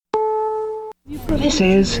This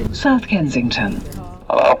is South Kensington.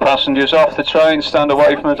 Allow passengers off the train, stand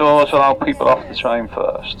away from the doors, allow people off the train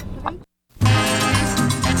first.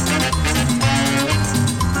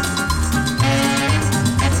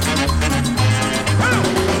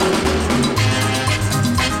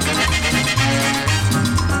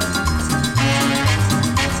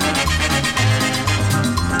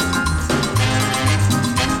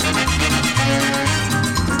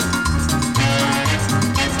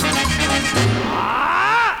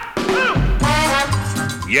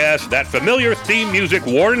 Yes, that familiar theme music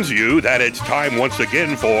warns you that it's time once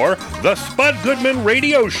again for the Spud Goodman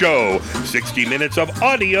Radio Show. 60 minutes of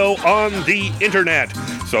audio on the internet.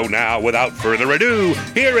 So now, without further ado,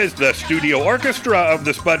 here is the studio orchestra of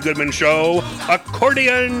the Spud Goodman Show,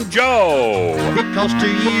 Accordion Joe. He calls to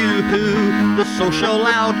you, the social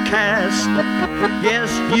outcast.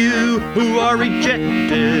 Yes, you who are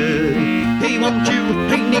rejected. He wants you,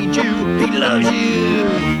 he needs you, he loves you.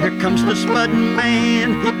 Here comes the Spud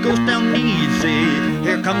Man, he goes down easy.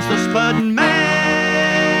 Here comes the Spud Man.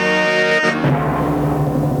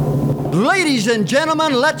 Ladies and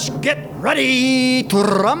gentlemen, let's get ready to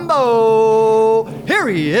rumble. Here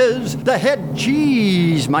he is, the head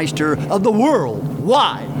cheese meister of the World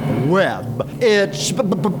Wide Web. It's Spud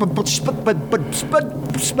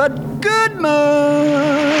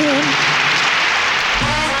Goodman.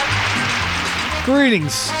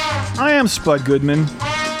 Greetings. I am Spud Goodman.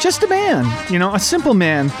 Just a man, a simple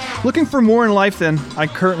man, looking for more in life than I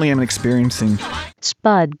currently am experiencing.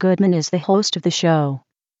 Spud Goodman is the host of the show.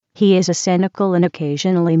 He is a cynical and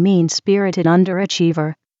occasionally mean-spirited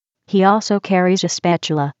underachiever. He also carries a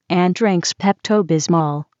spatula and drinks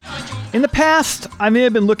Pepto-Bismol. In the past, I may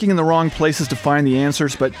have been looking in the wrong places to find the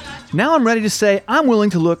answers, but now I'm ready to say I'm willing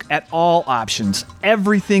to look at all options.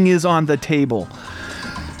 Everything is on the table.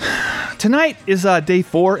 Tonight is day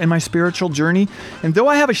 4 in my spiritual journey, and though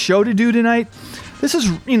I have a show to do tonight, this is,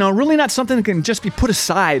 really not something that can just be put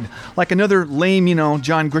aside like another lame,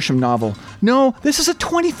 John Grisham novel. No, this is a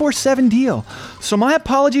 24/7 deal. So my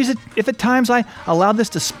apologies if at times I allowed this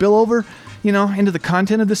to spill over, into the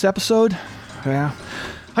content of this episode. Yeah.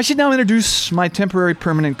 I should now introduce my temporary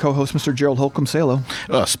permanent co-host, Mr. Gerald Holcomb. Say hello.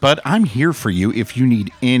 Spud, I'm here for you if you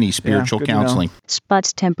need any spiritual counseling.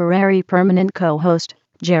 Spud's temporary permanent co-host,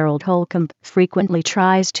 Gerald Holcomb, frequently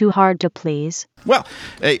tries too hard to please. Well,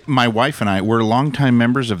 my wife and I were longtime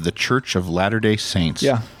members of the Church of Latter-day Saints.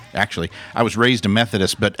 Yeah. Actually, I was raised a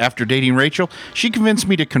Methodist, but after dating Rachel, she convinced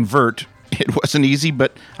me to convert. It wasn't easy,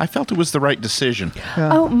 but I felt it was the right decision.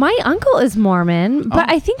 Yeah. Oh, my uncle is Mormon, but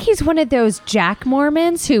I think he's one of those Jack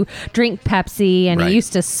Mormons who drink Pepsi, and he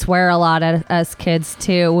used to swear a lot at us kids,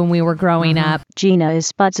 too, when we were growing up. Gina is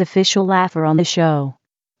Spud's official laugher on the show.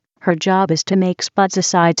 Her job is to make Spud's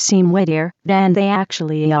asides seem wittier than they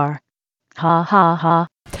actually are. Ha ha ha.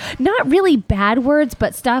 Not really bad words,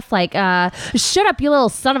 but stuff like, shut up, you little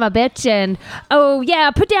son of a bitch, and, oh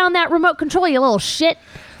yeah, put down that remote control, you little shit.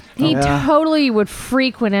 He totally would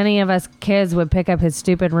freak when any of us kids would pick up his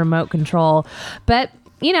stupid remote control. But,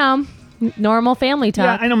 normal family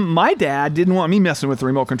talk. Yeah, I know my dad didn't want me messing with the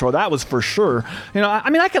remote control. That was for sure.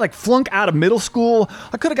 I could flunk out of middle school.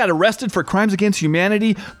 I could have got arrested for crimes against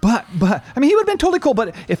humanity. But he would have been totally cool.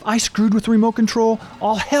 But if I screwed with the remote control,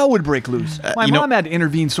 all hell would break loose. My mom had to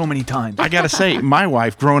intervene so many times. I got to say, my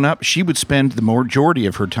wife, growing up, she would spend the majority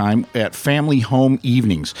of her time at family home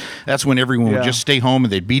evenings. That's when everyone would just stay home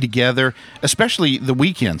and they'd be together, especially the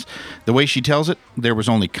weekends. The way she tells it, there was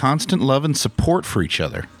only constant love and support for each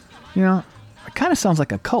other. It kind of sounds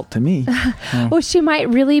like a cult to me. Well, she might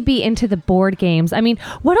really be into the board games. I mean,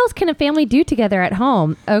 what else can a family do together at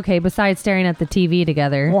home? Okay, besides staring at the TV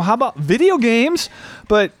together. Well, how about video games?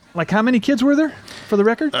 But, how many kids were there, for the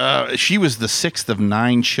record? She was the 6th of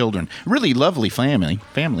 9 children. Really lovely family.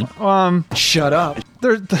 Shut up.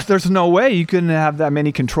 There's no way you couldn't have that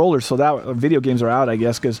many controllers, so that video games are out, I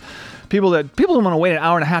guess, because people don't want to wait an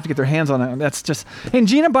hour and a half to get their hands on it. That's just... And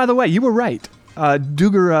Gina, by the way, you were right.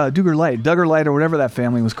 Duggar Light, or whatever that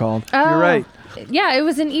family was called. Oh, you're right. Yeah, it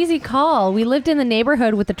was an easy call. We lived in the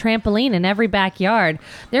neighborhood with a trampoline in every backyard.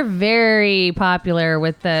 They're very popular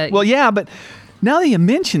with the... Well, yeah, but now that you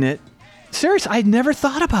mention it, seriously, I'd never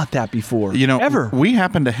thought about that before. Ever. We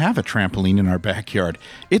happen to have a trampoline in our backyard.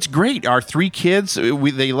 It's great. Our 3 kids,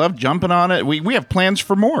 they love jumping on it. We have plans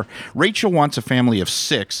for more. Rachel wants a family of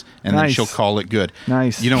 6, and then she'll call it good.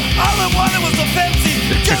 Nice. All I wanted was a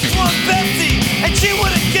Pepsi, just one Pepsi, and she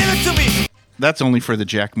wouldn't give it to me. That's only for the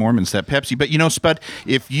Jack Mormons, that Pepsi. But Spud,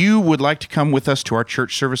 if you would like to come with us to our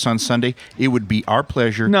church service on Sunday, it would be our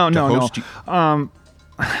pleasure to host you.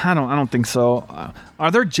 I don't think so.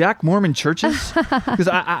 Are there Jack Mormon churches? Because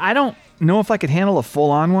I don't know if I could handle a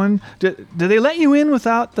full-on one. Do they let you in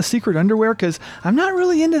without the secret underwear? Because I'm not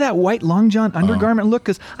really into that white long john undergarment look,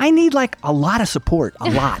 because I need like a lot of support, a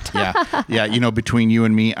lot. Yeah. You know, between you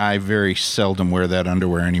and me, I very seldom wear that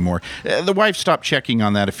underwear anymore. The wife stopped checking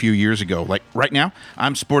on that a few years ago. Like right now,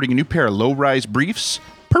 I'm sporting a new pair of low-rise briefs,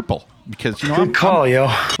 purple. Because, you know, I'm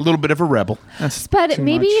a little bit of a rebel. But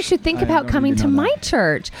maybe you should think about coming to my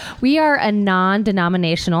church. We are a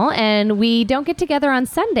non-denominational, and we don't get together on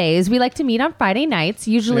Sundays. We like to meet on Friday nights,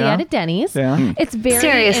 usually at a Denny's. Yeah. It's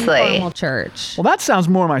very informal church. Well, that sounds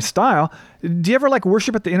more my style. Do you ever like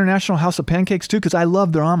worship at the International House of Pancakes too? Because I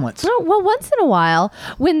love their omelets. Oh, well, once in a while,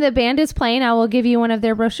 when the band is playing, I will give you one of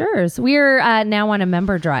their brochures. We're now on a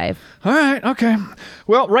member drive. All right, okay.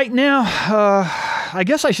 Well, right now, I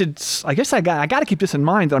guess I got to keep this in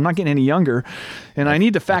mind that I'm not getting any younger, and I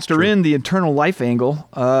need to factor in the eternal life angle.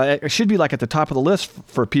 It should be like at the top of the list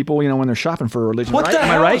for people, you know, when they're shopping for a religion. What right? the Am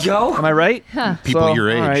hell, I right? Joe? Am I right? People your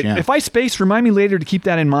age, all right. yeah. If I space, remind me later to keep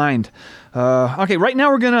that in mind. Okay, right now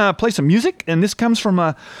we're going to play some music, and this comes from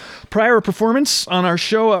a prior performance on our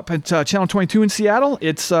show up at Channel 22 in Seattle.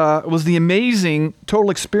 It was the amazing Total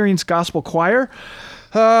Experience Gospel Choir.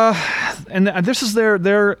 And this is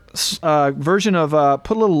their version of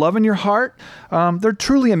Put a Little Love in Your Heart. They're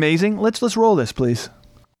truly amazing. Let's roll this, please.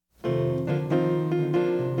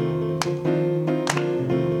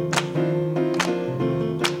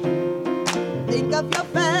 Think of your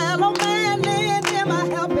fellow man, lend him a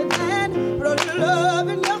helping hand. Put a little love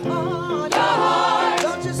in your heart.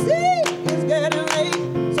 Don't you see it's getting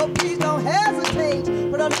late? So please don't hesitate.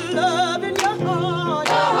 Put a little love in your heart.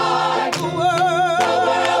 The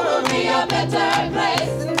world will be a better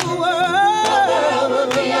place. The world will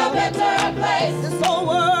be a better place. This whole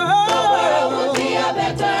world will be a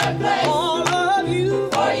better place. All of you,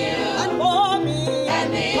 for you, and for me,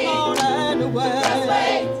 and me. Come on and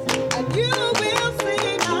away. And you will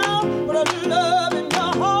see now. Put a little love in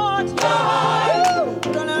your heart. Woo!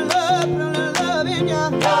 Put a little love in your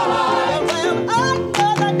heart. Well,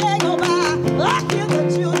 another day go by. I hear the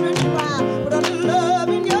children cry. Put a little love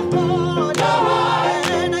in your heart.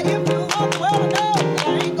 And if you want well enough, I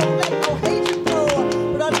ain't gonna let no hatred grow.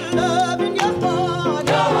 Put a little love in your heart.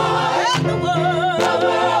 And the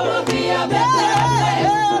world will be a better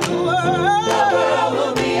place. The world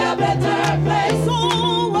will be a better place. So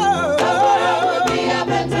world will be a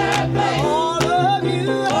better place. All of you,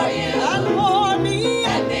 for you, and for me,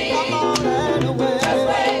 and me. Come on and away.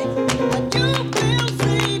 And you will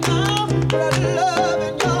see now. Put a little love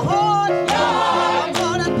in your heart. I'm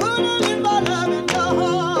gonna put a little love in your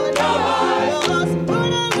heart. Just put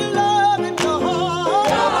a little love in your heart.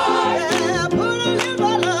 Yeah, put a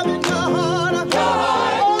little love in your heart.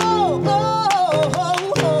 Oh, oh, oh,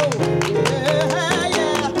 oh.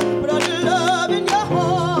 Yeah. Put a little love in your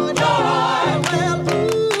heart.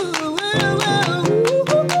 Well, ooh,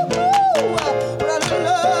 ooh, ooh. Put a little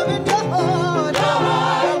love in your heart. Well,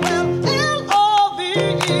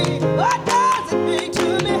 L-O-V-E. What does it mean to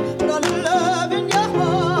me? Put a little love in your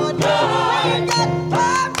heart. We got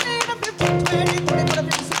 5, 10, 15, 20, 30, 40,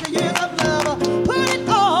 50, 60 years of love. Put it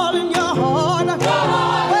all in your heart.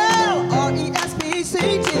 Well,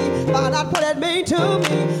 R-E-S-P-C-T. Find out what it means to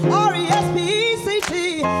me. R-E-S-P-C-T.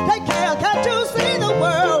 Take care, can't you see the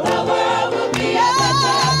world? The world will be a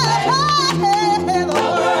better place. The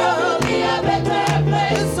world will be a better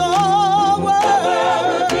place. This whole world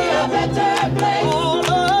will be a better place. All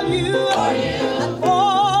of you, for you, and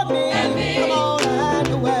for me, and me. Come on and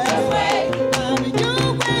away. And you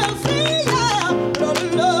will see, put a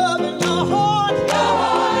little love in your heart.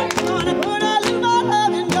 Gonna put a little more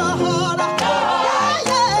love in your heart.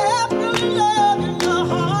 Yeah, put a little love in your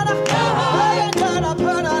heart. Yeah, gonna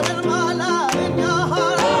put a little more love in your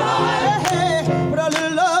heart. Hey, put a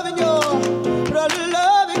little love in your, put a little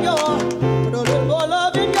love in your, put a little more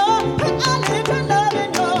love in your, put a little love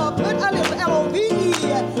in your, put a little L-O-V-E.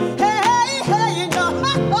 Hey, in your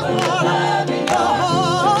heart. Love in your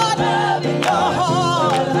heart. Love in your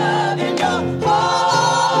heart. Love in your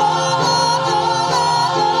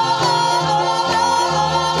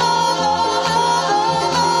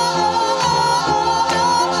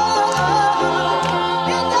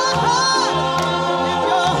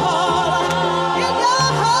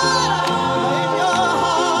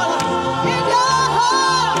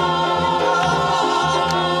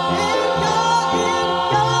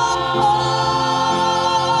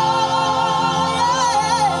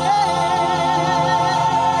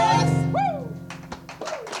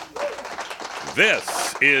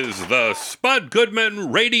This is the Spud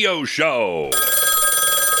Goodman Radio Show.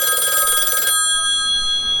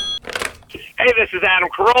 Hey, this is Adam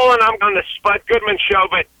Carolla, and I'm on the Spud Goodman Show,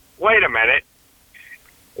 but wait a minute.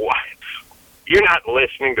 What? You're not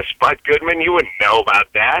listening to Spud Goodman? You wouldn't know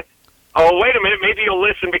about that. Oh, wait a minute. Maybe you'll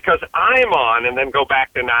listen because I'm on and then go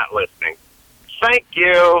back to not listening. Thank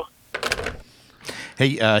you.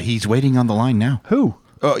 Hey, he's waiting on the line now. Who?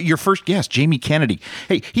 Your first guest, Jamie Kennedy.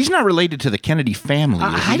 Hey, he's not related to the Kennedy family,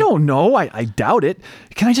 is he? I don't know. I doubt it.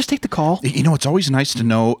 Can I just take the call? You know, it's always nice to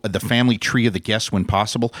know the family tree of the guests when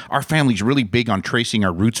possible. Our family's really big on tracing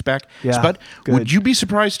our roots back. Yeah, Spud, good. would you be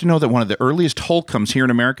surprised to know that one of the earliest Holcombs here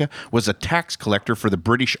in America was a tax collector for the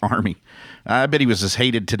British Army? I bet he was as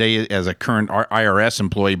hated today as a current IRS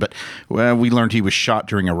employee, but we learned he was shot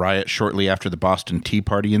during a riot shortly after the Boston Tea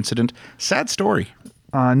Party incident. Sad story.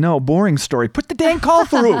 No, boring story. Put the dang call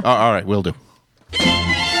through. All right, will do.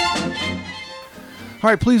 All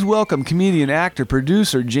right, please welcome comedian, actor,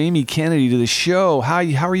 producer Jamie Kennedy to the show. How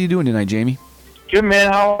are you doing tonight, Jamie? Good,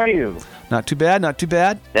 man. How are you? Not too bad, not too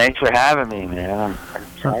bad. Thanks for having me, man. I'm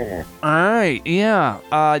excited. All right,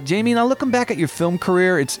 yeah. Jamie, now looking back at your film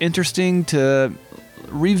career, it's interesting to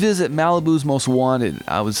revisit Malibu's Most Wanted.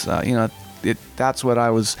 I was, that's what I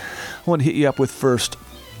wanted to hit you up with first.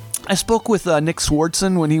 I spoke with Nick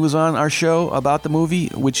Swartzen when he was on our show about the movie,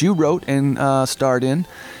 which you wrote and starred in.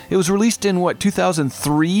 It was released in,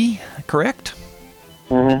 2003, correct?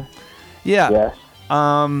 Mm-hmm. Yeah.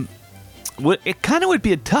 Yes. It kind of would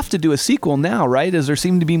be tough to do a sequel now, right? As there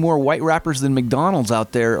seem to be more white rappers than McDonald's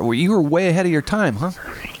out there. You were way ahead of your time, huh?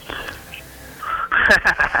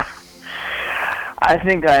 I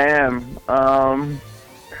think I am.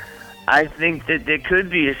 I think that there could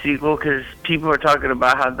be a sequel because people are talking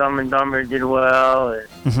about how Dumb and Dumber did well,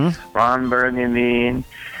 and Ron Burgundy, and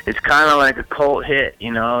it's kind of like a cult hit,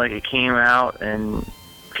 like it came out and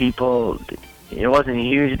people, it wasn't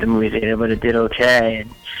huge at the movie theater, but it did okay,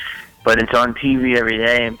 but it's on TV every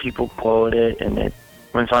day and people quote it, and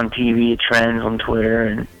when it's on TV it trends on Twitter,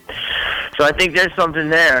 and so I think there's something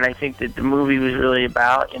there, and I think that the movie was really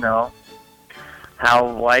about,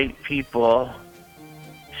 how white people...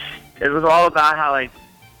 It was all about how,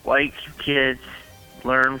 white kids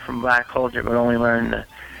learn from black culture, but only learn the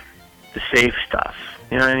safe stuff.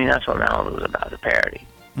 You know what I mean? That's what Malibu was about, the parody.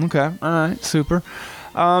 Okay. All right. Super.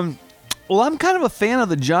 Well, I'm kind of a fan of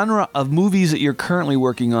the genre of movies that you're currently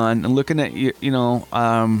working on, and looking at,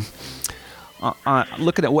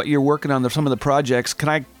 looking at what you're working on, some of the projects. Can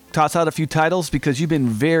I toss out a few titles? Because you've been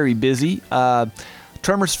very busy.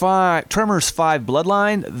 Tremors 5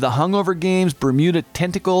 Bloodline, The Hungover Games, Bermuda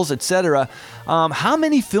Tentacles, etc. How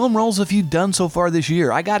many film roles have you done so far this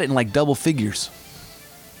year? I got it in double figures.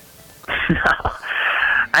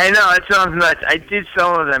 I know, it sounds nuts. I did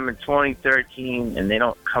some of them in 2013, and they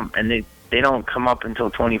don't come up until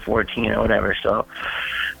 2014 or whatever. So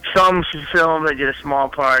some films I did a small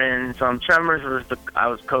part in. Some Tremors I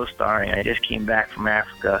was co-starring. I just came back from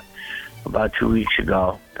Africa about 2 weeks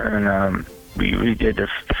ago, and we redid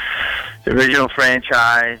the original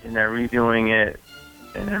franchise, and they're redoing it,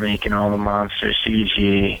 and they're making all the monsters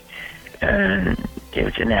CG, and it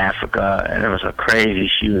was in Africa, and it was a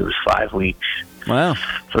crazy shoot. It was 5 weeks. Wow.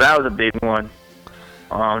 So that was a big one.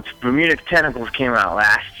 Bermuda Tentacles came out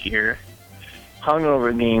last year.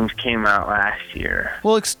 Hungover Games came out last year.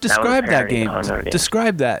 Well, describe that game.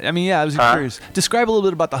 Describe that. I mean, yeah, I was curious. Describe a little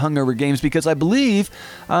bit about the Hungover Games, because I believe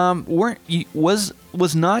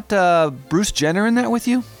was not Bruce Jenner in that with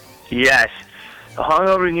you? Yes. The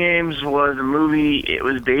Hungover Games was a movie. It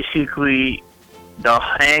was basically The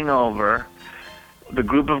Hangover. The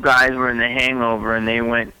group of guys were in The Hangover, and they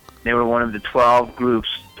were one of the 12 groups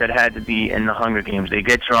that had to be in the Hunger Games. They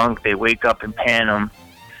get drunk, they wake up in Panem,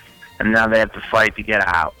 and now they have to fight to get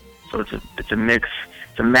out. So it's a mix,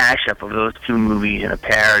 it's a mashup of those two movies and a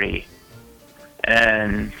parody.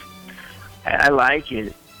 And I like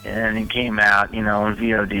it. And it came out, in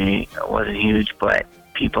VOD. It wasn't huge, but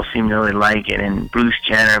people seem to really like it. And Bruce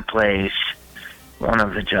Jenner plays one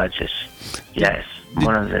of the judges. Yes,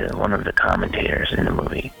 one of the commentators in the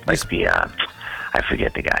movie. I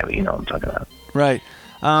forget the guy, but you know what I'm talking about. Right.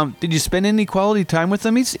 Did you spend any quality time with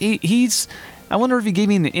him? He's I wonder if he gave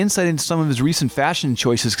me an insight into some of his recent fashion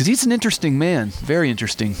choices, because he's an interesting man. Very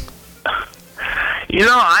interesting.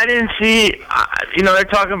 I didn't see... they're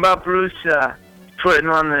talking about Bruce putting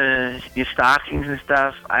on the stockings and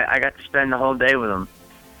stuff. I got to spend the whole day with him.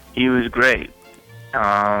 He was great.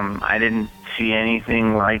 I didn't see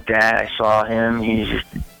anything like that. I saw him. He's just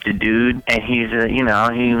the dude. And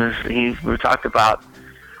we talked about...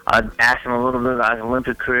 I asked him a little bit about his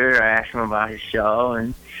Olympic career. I asked him about his show,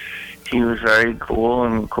 and he was very cool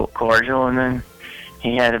and cordial, and then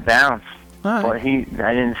he had a bounce. Right. But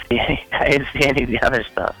I didn't see any of the other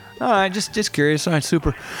stuff. All right, just curious. All right,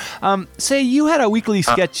 super. Say you had a weekly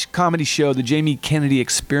sketch comedy show, the Jamie Kennedy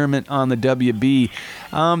Experiment on the WB.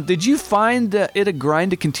 Did you find it a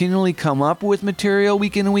grind to continually come up with material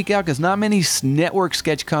week in and week out? Because not many network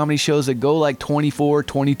sketch comedy shows that go like 24,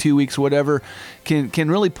 22 weeks, whatever, can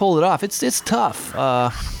really pull it off. It's tough.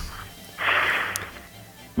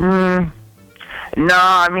 No,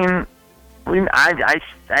 I mean, we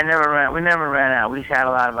never ran out. We had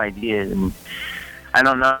a lot of ideas, and I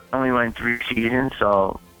don't know, only went 3 seasons,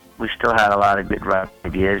 so we still had a lot of good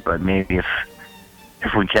ideas, but maybe if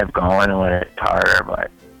we kept going, it would have been harder, but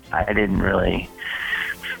I didn't really,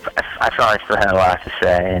 I felt I still had a lot to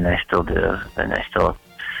say, and I still do, and I still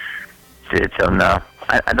did, so no,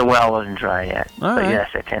 the well wasn't dry yet, but yes,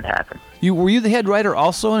 it can happen. Were you the head writer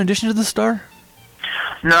also in addition to the star?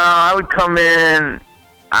 No, I would come in,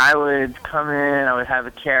 I would have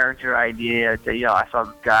a character idea. I'd say, yo, I saw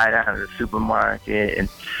this guy down at the supermarket, and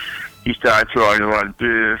he started talking like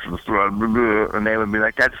this, and they would be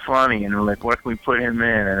like, that's funny, and we're like, what can we put him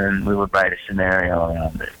in? And then we would write a scenario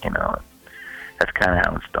around it, you know. That's kind of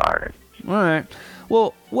how it started. All right.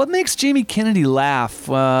 Well, what makes Jamie Kennedy laugh?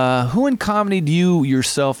 Who in comedy do you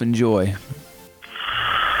yourself enjoy?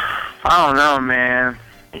 I don't know, man.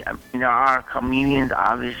 You know, there are comedians,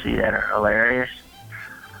 obviously, that are hilarious.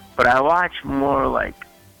 But I watch more like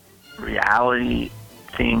reality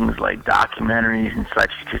things, like documentaries and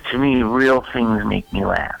such, because to me, real things make me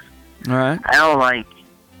laugh. All right. I don't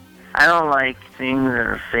like things that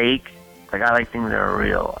are fake. Like, I like things that are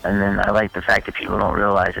real, and then I like the fact that people don't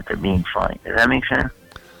realize that they're being funny. Does that make sense?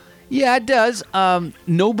 Yeah, it does.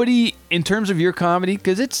 Nobody, in terms of your comedy,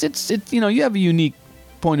 because it's you know, you have a unique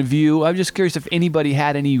point of view. I'm just curious if anybody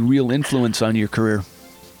had any real influence on your career.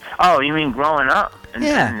 Oh, you mean growing up? And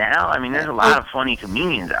yeah. Now? I mean, there's a lot of funny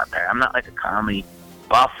comedians out there. I'm not like a comedy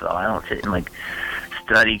buff, though. I don't sit and, like,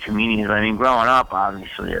 study comedians. But, I mean, growing up,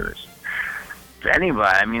 obviously, there was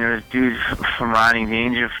anybody. I mean, there was dudes from Rodney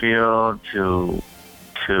Dangerfield to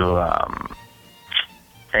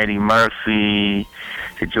Eddie Murphy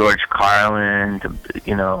to George Carlin to,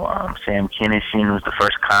 you know, Sam Kinison was the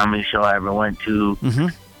first comedy show I ever went to. Mm-hmm.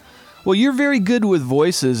 Well, you're very good with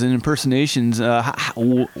voices and impersonations.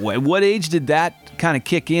 What age did that kind of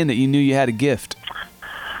kick in that you knew you had a gift?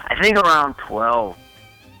 I think around 12.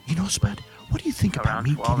 You know, Spud, what do you think about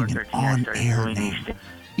me getting an on-air name?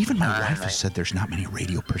 Even my wife has said there's not many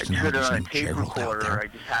radio personalities named Gerald out there.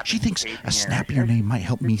 She thinks a snappier name might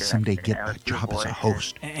help me someday get a job as a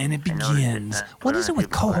host. And it begins. What is it with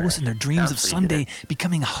co-hosts and their dreams of someday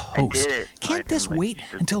becoming a host? Can't this wait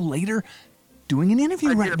until later? Doing an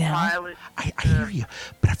interview right now. I hear you,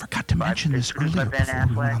 but I forgot to mention this earlier before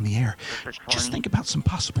we went on the air. Just think about some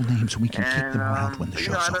possible names and we can kick them around when the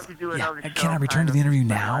show's over. Yeah, can I return to the interview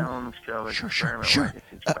now? Sure.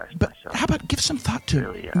 But how about give some thought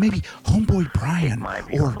to maybe Homeboy Brian,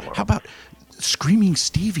 or how about Screaming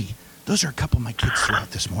Stevie? Those are a couple of my kids threw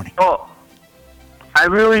out this morning. Oh, I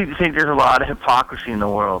really think there's a lot of hypocrisy in the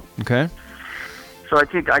world. Okay. So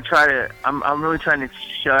I'm really trying to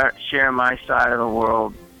share my side of the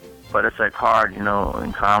world, but it's like hard, you know,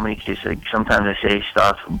 in comedy, because like sometimes I say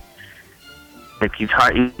stuff, like it's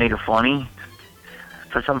hard to make it funny.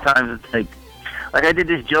 So sometimes it's like I did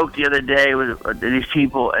this joke the other day with these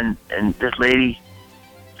people, and this lady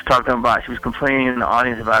was talking about, she was complaining in the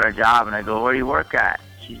audience about her job, and I go, where do you work at?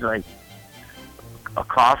 She's like, a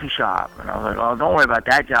coffee shop. And I was like, oh, don't worry about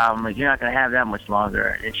that job. I'm like, you're not going to have that much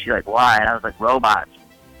longer. And she's like, why? And I was like, robots.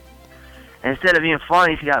 And instead of being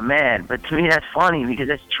funny, she got mad. But to me, that's funny because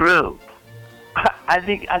that's true. I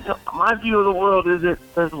think my view of the world is that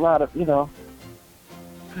there's a lot of, you know,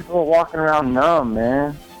 people are walking around numb,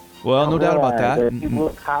 man. Well, no doubt about that. People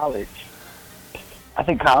at college. I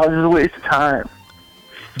think college is a waste of time.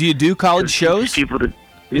 Do you do college shows?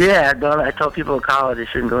 Yeah, I tell people at college they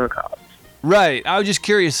shouldn't go to college. Right. I was just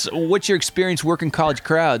curious, what's your experience working college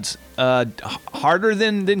crowds? Harder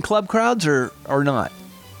than club crowds or not?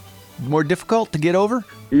 More difficult to get over?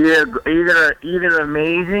 Yeah, either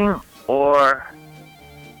amazing or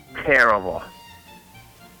terrible.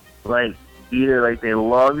 Like, either like they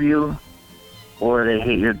love you or they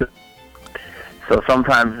hate you. So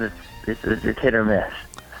sometimes it's hit or miss.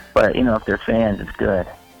 But, you know, if they're fans, it's good.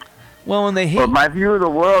 Well, when they hate... But my view of the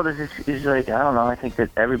world is like, I don't know, I think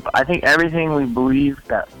everything we believe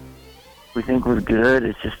that we think was good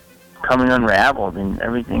is just coming unraveled, and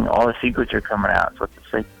everything, all the secrets are coming out. So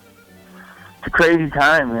it's like, it's a crazy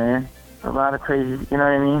time, man. A lot of crazy, you know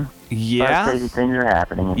what I mean? Yeah. A lot of crazy things are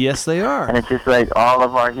happening. Yes, they are. And it's just like all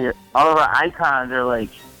of our icons are like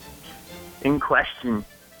in question.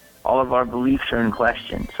 All of our beliefs are in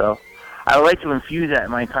question. So I like to infuse that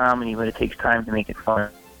in my comedy, but it takes time to make it fun,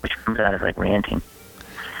 which comes out as like ranting.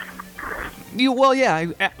 I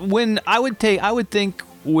would think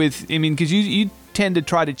because you tend to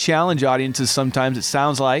try to challenge audiences sometimes, it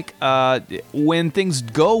sounds like, when things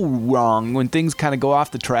go wrong, when things kind of go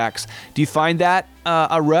off the tracks. Do you find that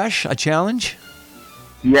a rush, a challenge?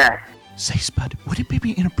 Yes. Say, Spud, would it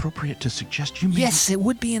be inappropriate to suggest you maybe... Yes, it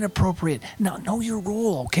would be inappropriate. Now, know your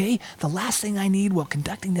role, okay? The last thing I need while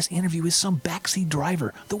conducting this interview is some backseat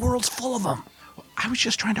driver. The world's full of them. I was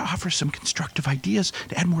just trying to offer some constructive ideas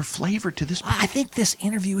to add more flavor to this... I think this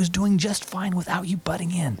interview is doing just fine without you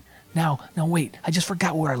butting in. Now, wait. I just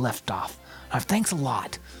forgot where I left off. Thanks a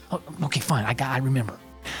lot. Oh, okay, fine. I remember.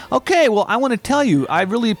 Okay, well, I want to tell you, I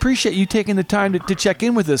really appreciate you taking the time to check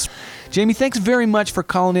in with us. Jamie, thanks very much for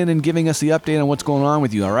calling in and giving us the update on what's going on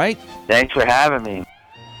with you, all right? Thanks for having me.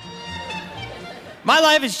 My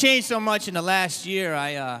life has changed so much in the last year.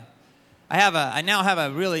 I now have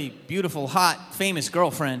a really beautiful, hot, famous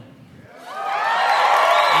girlfriend. Thank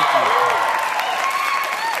you.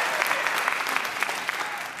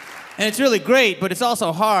 And it's really great, but it's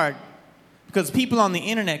also hard because people on the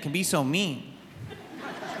internet can be so mean.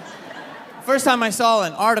 First time I saw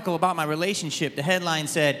an article about my relationship, the headline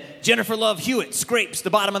said, "Jennifer Love Hewitt scrapes the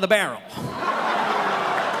bottom of the barrel."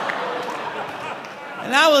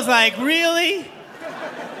 And I was like, really?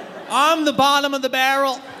 I'm the bottom of the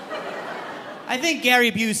barrel? I think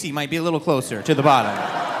Gary Busey might be a little closer to the bottom.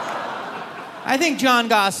 I think John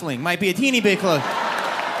Gosling might be a teeny bit closer.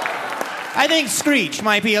 I think Screech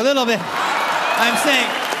might be a little bit... I'm saying...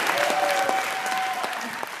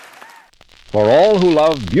 For all who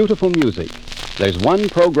love beautiful music, there's one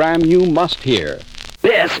program you must hear.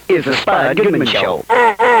 This is the Spud Goodman Show.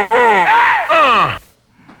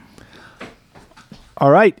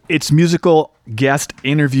 All right, it's musical guest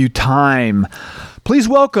interview time. Please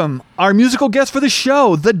welcome our musical guest for the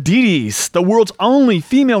show, the Dee Dees, the world's only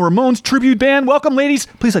female Ramones tribute band. Welcome, ladies.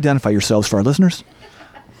 Please identify yourselves for our listeners.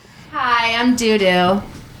 Hi, I'm Doo-Doo.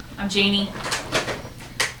 I'm Janie.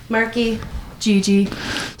 Murky. Gigi.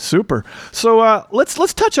 Super. So let's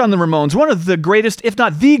touch on the Ramones, one of the greatest, if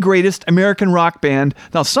not the greatest, American rock band.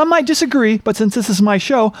 Now, some might disagree, but since this is my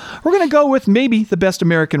show, we're going to go with maybe the best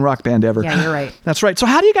American rock band ever. Yeah, you're right. That's right. So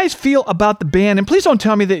how do you guys feel about the band? And please don't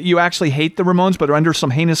tell me that you actually hate the Ramones, but are under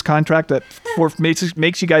some heinous contract that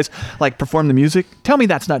makes you guys like perform the music. Tell me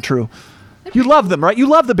that's not true. You love them, right? You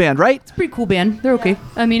love the band, right? It's a pretty cool band. They're okay.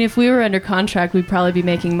 I mean, if we were under contract, we'd probably be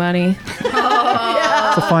making money.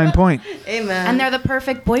 That's a fine point. Amen. And they're the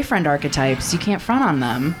perfect boyfriend archetypes. You can't front on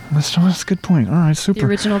them. That's a good point. All right, super. The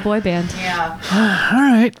original boy band. Yeah. All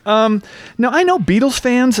right. Now, I know Beatles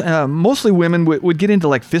fans, mostly women, would get into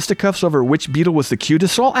like fisticuffs over which Beatle was the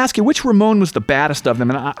cutest. So I'll ask you, which Ramone was the baddest of them?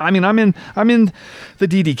 And I mean, I'm in the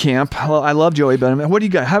Dee Dee camp. Well, I love Joey, but what do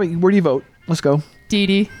you got? Where do you vote? Let's go. Dee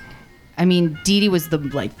Dee. I mean, Dee Dee was the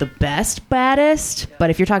best, baddest. But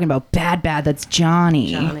if you're talking about bad, that's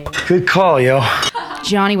Johnny. Good call, yo.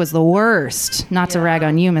 Johnny was the worst. Not to rag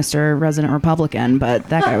on you, Mr. Resident Republican, but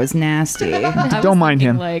that guy was nasty. Don't mind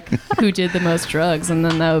him. Like, who did the most drugs, and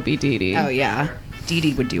then that would be Dee Dee. Oh, yeah. Dee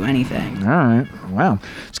Dee would do anything. All right. Wow.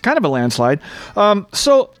 It's kind of a landslide.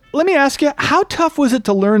 So let me ask you, how tough was it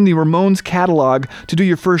to learn the Ramones catalog to do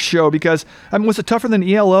your first show? Because, was it tougher than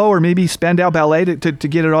ELO or maybe Spandau Ballet to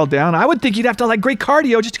get it all down? I would think you'd have to like great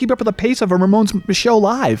cardio just to keep up with the pace of a Ramones show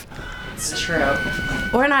live. It's true.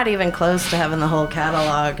 We're not even close to having the whole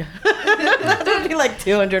catalog. It would be like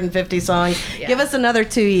 250 songs. Yeah. Give us another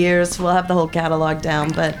 2 years, we'll have the whole catalog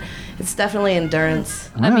down, but it's definitely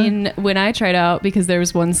endurance. I mean, when I tried out, because there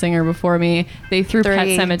was one singer before me, they threw Pet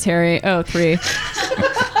Sematary. Oh, 3.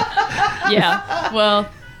 Yeah, well,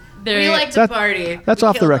 we like to party. That's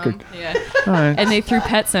off the record. Yeah. All right. And they threw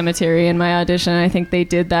Pet Sematary in my audition. I think they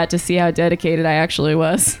did that to see how dedicated I actually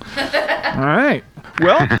was. All right.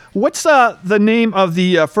 Well, what's the name of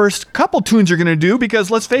the first couple tunes you're going to do? Because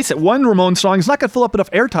let's face it, one Ramones song is not going to fill up enough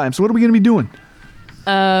airtime. So what are we going to be doing?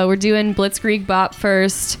 We're doing Blitzkrieg Bop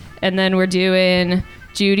first, and then we're doing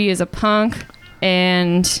Judy is a Punk,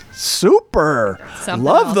 and... Super. Something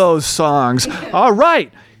Love else. those songs. All right.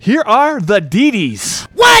 Here are the Dee Dees.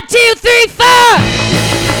 1, 2, 3, 4!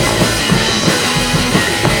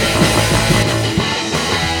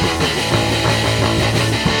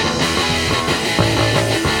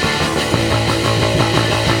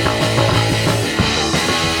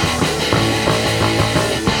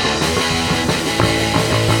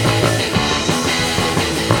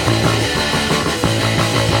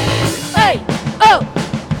 Hey, oh,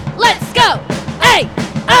 let's go. Hey,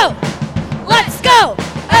 oh, let's go.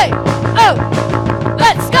 Hey, oh,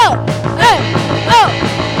 let's go. Hey, oh.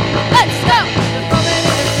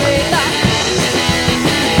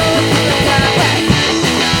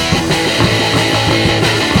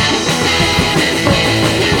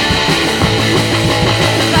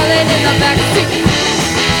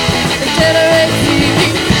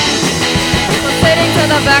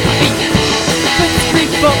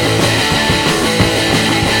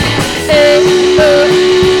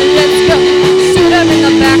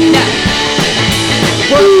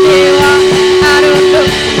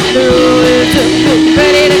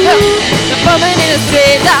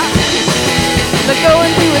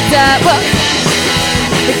 going through a sidewalk.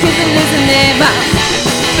 The kids are losing their minds.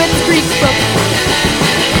 Spit's Creek book.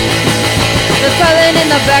 They're falling in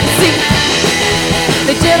the backseat.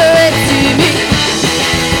 They chitter and see me.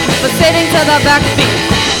 But sitting to the backbeat.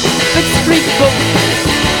 Spit's Creek book.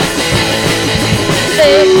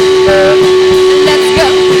 Let's go.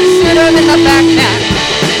 Shoot 'em in the back now.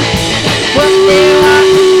 What they want,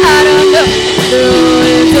 I don't know. They're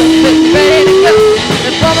always up and ready to go.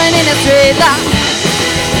 They're forming in a straight line.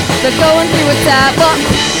 They're going through a sidewalk.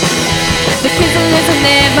 The kids are losing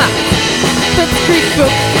their minds. Spit's Creek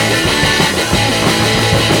book.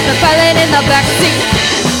 They're piling in the backseat.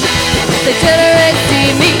 They chitter and see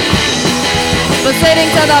me. But sitting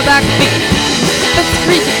to the backbeat. Spit's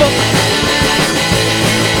Creek book.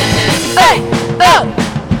 Hey, oh,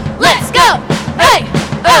 let's go. Hey,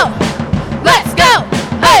 oh, let's go.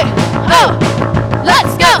 Hey, oh,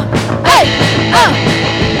 let's go. Hey, oh,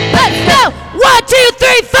 let's go. 1, 2,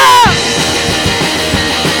 3, 4.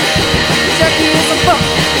 Jackie is a pro,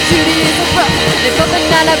 Judy is a pro. They put the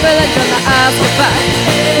 $9 village on the Oscar pie.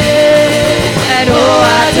 And oh,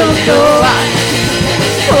 I don't know why.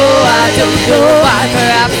 Oh, I don't know why.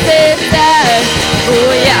 Perhaps it's dead.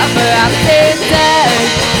 Oh yeah, perhaps it's dead.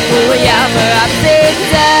 Oh yeah, perhaps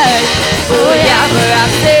it's dead. Oh yeah,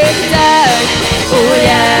 perhaps it's dead. Oh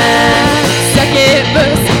yeah. Second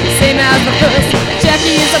verse, same as the first.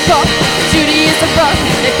 Jackie is a pro, Judy is a pro.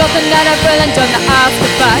 They built another village on the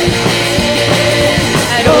Oscar pie.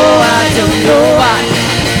 And oh, I don't know why.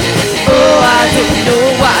 Oh, I don't know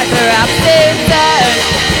why. Perhaps it's dead.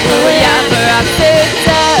 Oh yeah, perhaps it's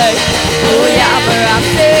dead. Oh yeah,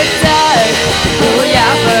 perhaps it's dead. Oh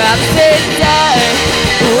yeah, perhaps it's dead.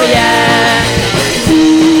 Oh yeah.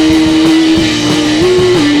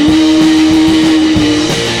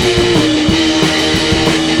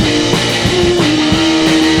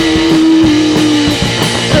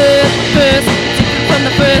 First, from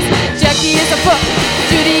the first. Jackie is a pro,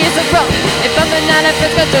 Judy is a pro. If I'm a nine,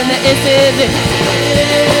 first go turn the SL.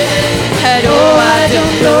 And oh, I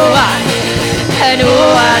don't know why. And oh,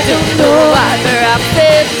 I don't know why. Perhaps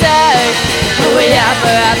it's dead. Oh yeah,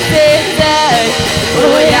 perhaps it's dead.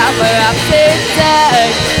 Oh yeah, perhaps it's dead.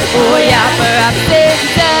 Oh yeah, perhaps it's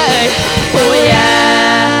dead. Oh yeah.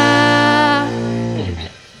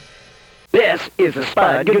 This is the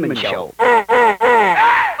Spud Goodman Show.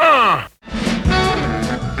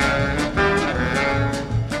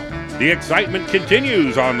 The excitement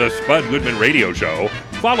continues on the Spud Goodman Radio Show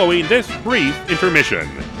following this brief intermission.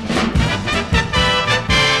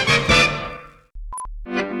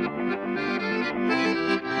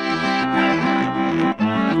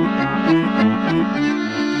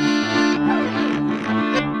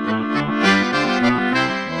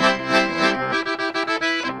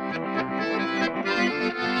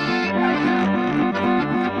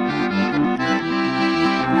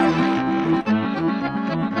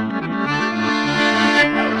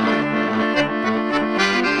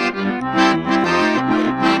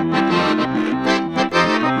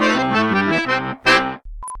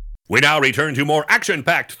 We now return to more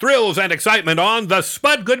action-packed thrills and excitement on the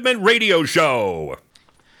Spud Goodman Radio Show.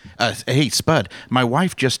 Hey, Spud, my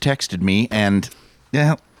wife just texted me, and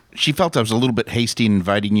she felt I was a little bit hasty in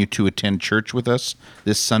inviting you to attend church with us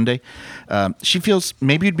this Sunday. She feels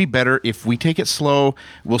maybe it'd be better if we take it slow.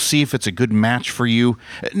 We'll see if it's a good match for you.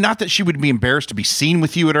 Not that she would be embarrassed to be seen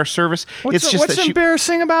with you at our service. What's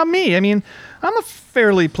embarrassing about me? I mean, I'm a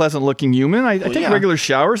fairly pleasant-looking human. I take regular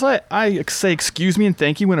showers. I say excuse me and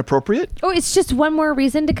thank you when appropriate. Oh, it's just one more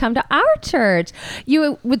reason to come to our church.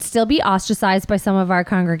 You would still be ostracized by some of our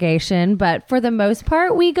congregation, but for the most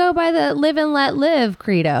part, we go by the live and let live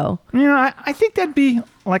credo. I think that'd be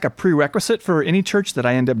like a prerequisite for any church that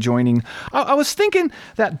I end up joining. I was thinking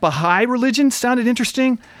that Baha'i religion sounded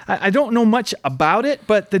interesting. I don't know much about it,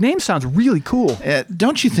 but the name sounds really cool.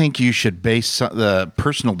 Don't you think you should base the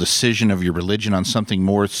personal decision of your religion on something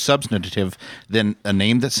more substantive than a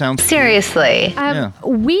name that sounds Seriously.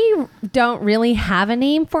 We don't really have a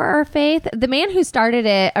name for our faith. The man who started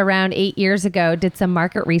it around 8 years ago did some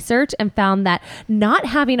market research and found that not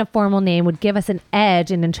having a formal name would give us an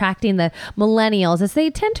edge in attracting the millennials, as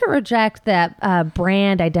they tend to reject that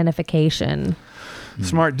brand identification.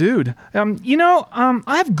 Smart dude.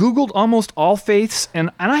 I've Googled almost all faiths, and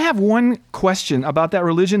I have one question about that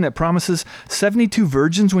religion that promises 72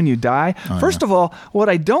 virgins when you die. First of all, what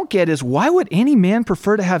I don't get is why would any man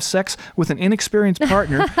prefer to have sex with an inexperienced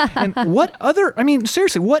partner? And what other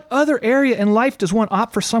area in life does one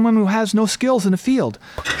opt for someone who has no skills in the field?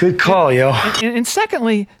 Good call, yo. And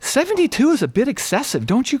secondly, 72 is a bit excessive,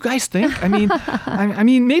 don't you guys think? I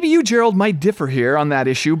mean, maybe you, Gerald, might differ here on that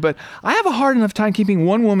issue, but I have a hard enough time keeping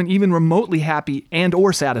one woman even remotely happy and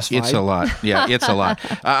or satisfied. It's a lot. Yeah, it's a lot.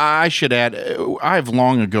 I should add, I've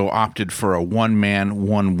long ago opted for a one man,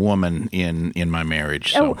 one woman in my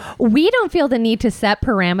marriage. So. We don't feel the need to set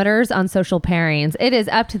parameters on social pairings. It is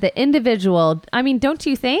up to the individual. I mean, don't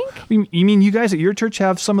you think? You mean you guys at your church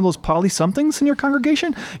have some of those poly-somethings in your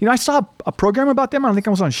congregation? I saw a program about them. I think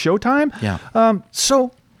I was on Showtime. Yeah.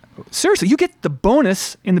 So seriously, you get the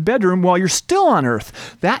bonus in the bedroom while you're still on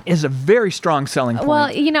Earth. That is a very strong selling point. Well,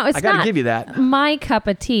 it's I gotta not give you that. My cup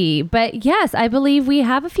of tea, but yes, I believe we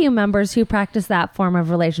have a few members who practice that form of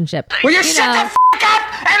relationship. Will you shut the f***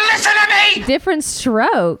 up and listen to me? Different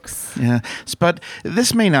strokes. Yeah, Spud,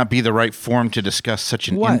 this may not be the right forum to discuss such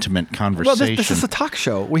an intimate conversation. Well, this is a talk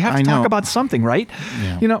show. We have to talk about something, right?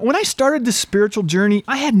 Yeah. When I started this spiritual journey,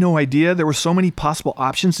 I had no idea there were so many possible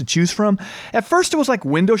options to choose from. At first, it was like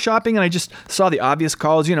window shopping, and I just saw the obvious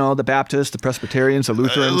calls, the Baptists, the Presbyterians, the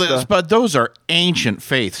Lutherans. But those are ancient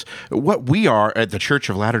faiths. What we are at the Church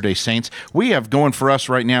of Latter-day Saints, we have going for us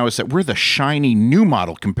right now is that we're the shiny new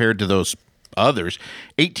model compared to those others.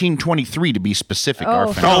 1823 to be specific.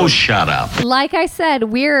 Oh, shut up. Like I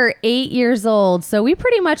said, we're 8 years old, so we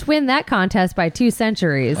pretty much win that contest by 2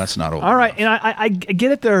 centuries. That's not old. All right, and I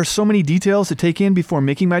get it. There are so many details to take in before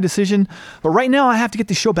making my decision, but right now I have to get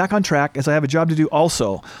the show back on track as I have a job to do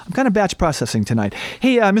also. I'm kind of batch processing tonight.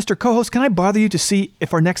 Hey, Mr. Co-host, can I bother you to see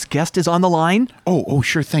if our next guest is on the line? Oh,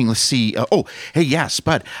 sure thing. Let's see. Hey, yeah,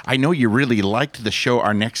 Spud, I know you really liked the show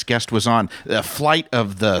our next guest was on, Flight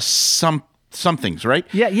of the Somethings, right?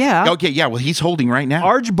 Yeah. Okay, yeah, well, he's holding right now.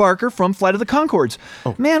 Arj Barker from Flight of the Conchords.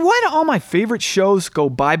 Oh. Man, why do all my favorite shows go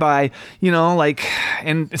bye-bye,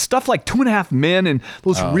 and stuff like 2.5 Men and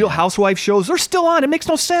those Real Housewife shows, they're still on. It makes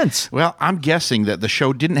no sense. Well, I'm guessing that the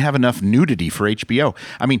show didn't have enough nudity for HBO.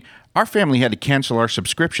 I mean, our family had to cancel our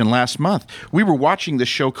subscription last month. We were watching this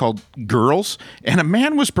show called Girls, and a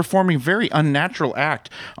man was performing a very unnatural act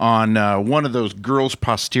on one of those girls'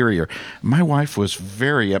 posterior. My wife was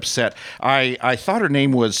very upset. I thought her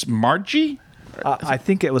name was Margie? I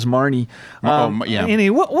think it was Marnie. Yeah.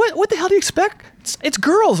 Anyway, what the hell do you expect? It's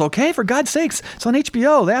Girls, okay? For God's sakes, it's on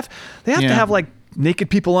HBO. They have to have like naked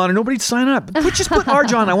people on, and nobody'd sign up. Just put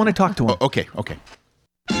Arj on. I want to talk to him. Okay.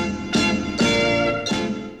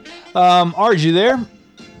 Arj, you there?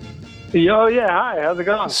 Yo, yeah, hi, how's it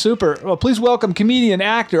going? Super. Well, please welcome comedian,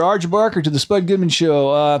 actor Arj Barker to the Spud Goodman Show.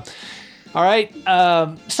 All right.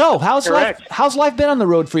 So, how's life been on the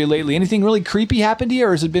road for you lately? Anything really creepy happened to you,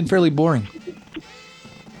 or has it been fairly boring?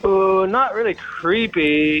 Not really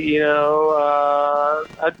creepy, I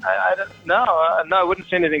wouldn't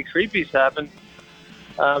say anything creepy's happened.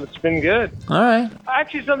 It's been good. All right.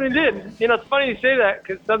 Actually, something did. It's funny you say that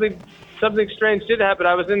because something strange did happen.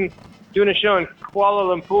 I was doing a show in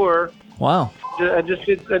Kuala Lumpur. Wow. I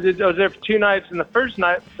was there for 2 nights, and the first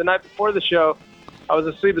night, the night before the show, I was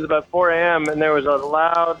asleep. It was about 4 a.m. and there was a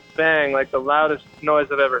loud bang, like the loudest noise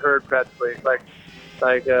I've ever heard, practically. But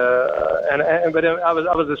I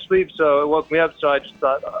was asleep, so it woke me up. So I just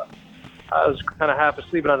thought I was kind of half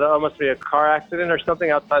asleep, and I thought it must be a car accident or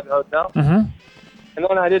something outside the hotel. Mm-hmm. And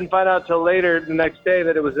then I didn't find out till later the next day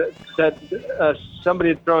that it was that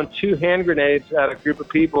somebody had thrown 2 hand grenades at a group of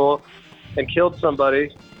people and killed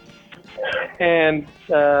somebody. And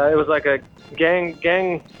it was like a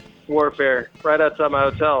gang warfare right outside my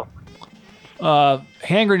hotel.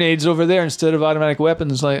 Hand grenades over there instead of automatic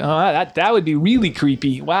weapons. Like, that would be really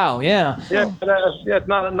creepy. Wow, yeah. Yeah, it's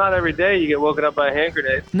not every day you get woken up by a hand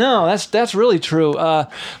grenade. No, that's really true. Well,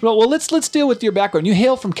 let's deal with your background. You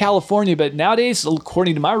hail from California, but nowadays,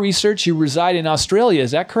 according to my research, you reside in Australia.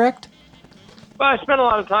 Is that correct? Well, I spent a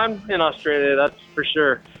lot of time in Australia. That's for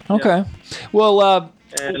sure. Okay. Yeah. Well,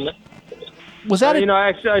 and was that?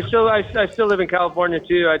 I still live in California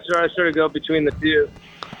too. I sort of go between the two.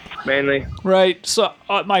 Mainly. Right. So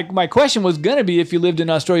my question was going to be if you lived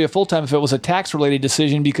in Australia full time, if it was a tax related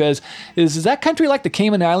decision, because is that country like the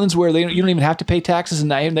Cayman Islands where you don't even have to pay taxes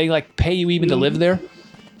and they like pay you even to live there?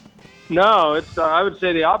 No, it's I would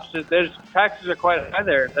say the opposite. There's taxes are quite high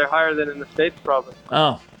there. They're higher than in the States probably.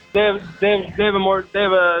 Oh. They have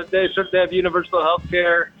universal health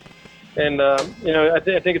care, and I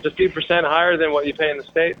think it's a few % higher than what you pay in the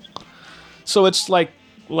States. So it's like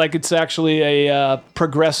it's actually a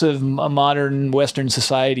progressive, modern Western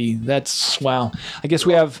society. That's wow. I guess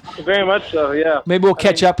we have Very much so, yeah. maybe we'll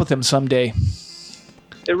catch up with them someday.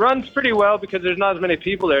 It runs pretty well because there's not as many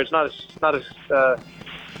people there. It's not as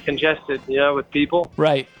congested, with people.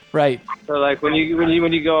 Right. So like when you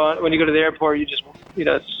go to the airport, you just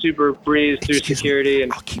super breeze through security.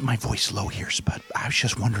 And I'll keep my voice low here, Spud. I was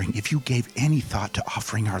just wondering if you gave any thought to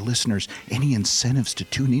offering our listeners any incentives to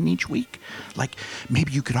tune in each week. Like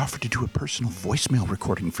maybe you could offer to do a personal voicemail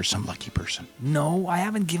recording for some lucky person. No, I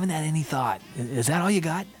haven't given that any thought. Is that all you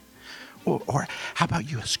got? Or how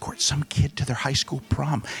about you escort some kid to their high school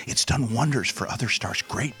prom? It's done wonders for other stars.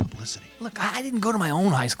 Great publicity. Look, I didn't go to my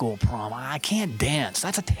own high school prom. I can't dance.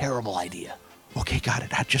 That's a terrible idea. Okay, got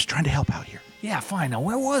it. I'm just trying to help out here. Yeah, fine. Now,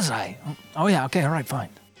 where was I? Oh, yeah, okay, all right, fine.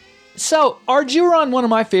 So, Arj, you were on one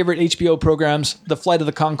of my favorite HBO programs, The Flight of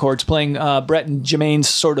the Conchords, playing Brett and Jermaine's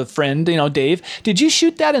sort of friend, Dave. Did you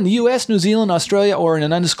shoot that in the U.S., New Zealand, Australia, or in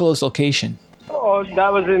an undisclosed location? Oh,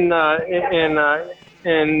 that was in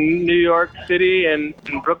New York City and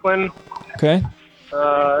in Brooklyn. Okay.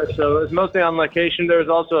 So it was mostly on location. There was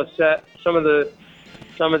also a set. Some of the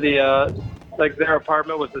like their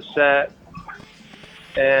apartment was a set,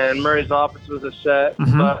 and Murray's office was a set.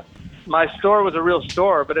 Mm-hmm. But my store was a real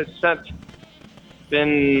store, but it's since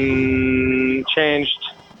been changed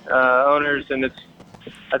owners, and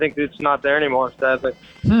I think it's not there anymore, sadly.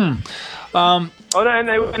 And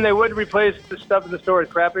they would replace the stuff in the store with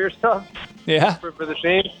crappier stuff. Yeah. For the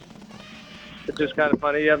scene. It's just kind of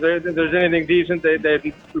funny. Yeah, if there's anything decent,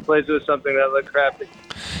 they'd replace it with something that looked crappy.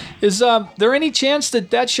 Is there any chance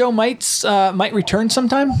that show might return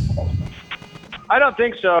sometime? I don't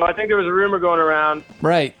think so. I think there was a rumor going around.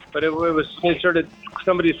 Right. But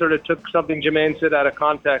somebody sort of took something Jermaine said out of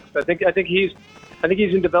context. I think he's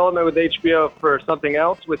in development with HBO for something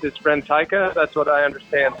else with his friend Taika. That's what I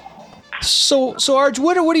understand. So Arj,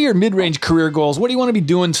 what are your mid-range career goals? What do you want to be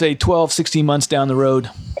doing, say, 12, 16 months down the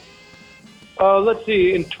road? Let's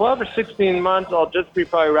see. In 12 or 16 months, I'll just be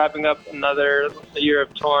probably wrapping up another year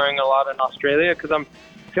of touring a lot in Australia because I'm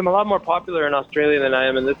a lot more popular in Australia than I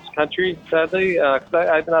am in this country, sadly. Cause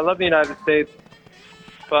I love the United States,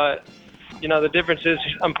 but the difference is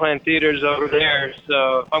I'm playing theaters over there.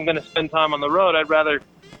 So if I'm going to spend time on the road, I'd rather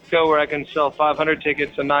go where I can sell 500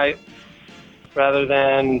 tickets a night rather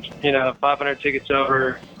than 500 tickets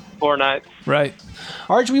over 4 nights. Right.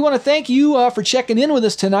 Arj, we want to thank you for checking in with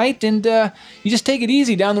us tonight, and you just take it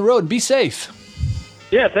easy down the road and be safe.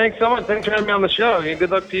 Yeah, thanks so much. Thanks for having me on the show. Yeah,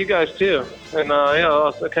 good luck to you guys, too. And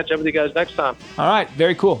I'll catch up with you guys next time. All right.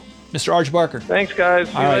 Very cool. Mr. Arj Barker. Thanks, guys.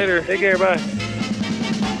 See you later. Take care. Bye.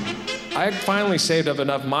 I finally saved up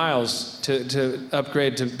enough miles to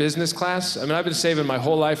upgrade to business class. I mean, I've been saving my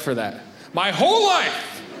whole life for that. My whole life!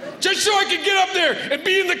 Just so I could get up there and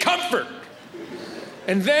be in the comfort.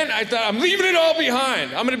 And then I thought, I'm leaving it all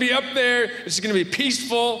behind. I'm going to be up there. It's going to be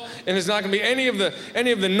peaceful, and there's not going to be any of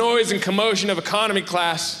the noise and commotion of economy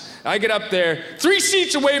class. I get up there, 3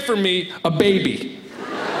 seats away from me, a baby.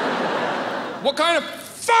 What kind of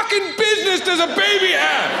fucking business does a baby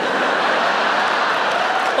have?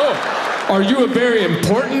 Oh, are you a very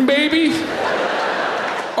important baby?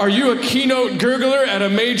 Are you a keynote gurgler at a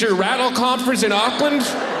major rattle conference in Auckland?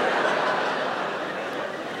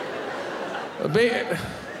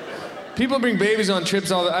 People bring babies on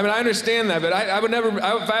trips all the time. I mean, I understand that, but I would never,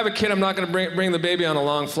 if I have a kid, I'm not going to bring the baby on a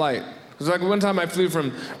long flight. Because like one time I flew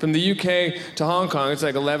from the UK to Hong Kong, it's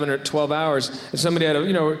like 11 or 12 hours, and somebody had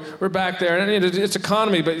we're back there, and it's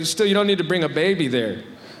economy, but still you don't need to bring a baby there.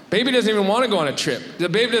 Baby doesn't even want to go on a trip.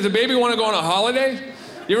 Does the baby want to go on a holiday?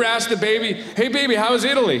 You ever ask the baby, hey baby, how's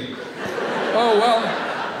Italy? Oh,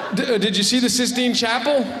 well, did you see the Sistine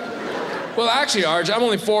Chapel? Well, actually, Arj, I'm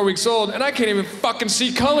only 4 weeks old, and I can't even fucking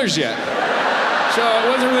see colors yet. So it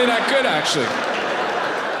wasn't really that good, actually.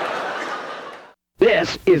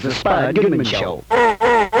 This is the Spud Goodman Show.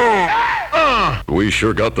 We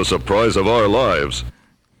sure got the surprise of our lives.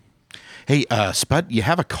 Hey, Spud, you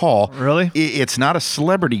have a call. Really? It's not a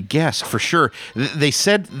celebrity guest, for sure. They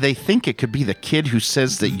said they think it could be the kid who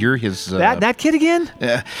says that you're his... That kid again?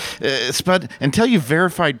 Spud, until you've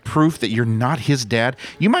verified proof that you're not his dad,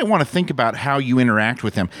 you might want to think about how you interact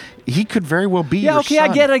with him. He could very well be your son.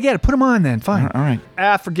 I get it. Put him on then. Fine. All right.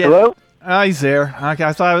 Forget it. Hello? He's there. Okay,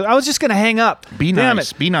 I thought I was just going to hang up. Be Damn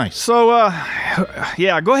nice. It. Be nice. So,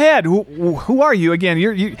 yeah, go ahead. Who are you again?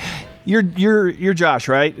 You're Josh,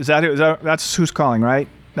 right? That's who's calling, right?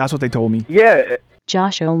 That's what they told me. Yeah.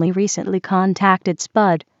 Josh only recently contacted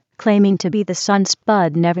Spud, claiming to be the son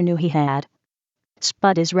Spud never knew he had.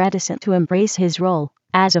 Spud is reticent to embrace his role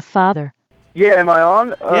as a father. Yeah, am I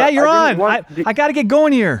on? Yeah, you're on. I got to get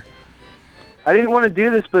going here. I didn't want to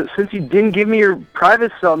do this, but since you didn't give me your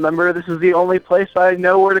private cell number, this is the only place I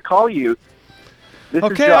know where to call you. This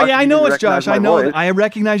is Okay, Josh. yeah, I You know didn't it's Josh. recognize I my know. voice. I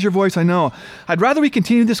recognize your voice. I know. I'd rather we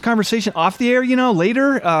continue this conversation off the air,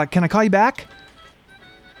 later. Can I call you back?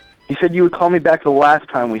 You said you would call me back the last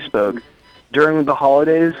time we spoke, during the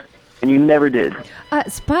holidays, and you never did.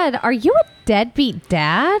 Spud, are you a deadbeat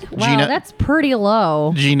dad? Wow, Gina- that's pretty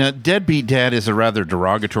low. Gina, deadbeat dad is a rather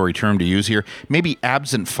derogatory term to use here. Maybe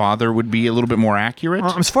absent father would be a little bit more accurate.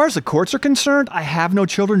 As far as the courts are concerned, I have no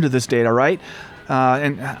children to this date, all right?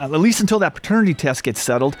 And at least until that paternity test gets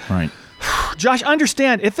settled. Right. Josh,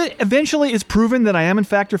 understand, if it eventually is proven that I am in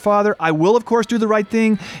fact your father, I will, of course, do the right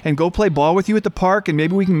thing and go play ball with you at the park, and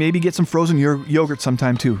maybe we can get some frozen yogurt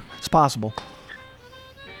sometime, too. It's possible.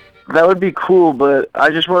 That would be cool, but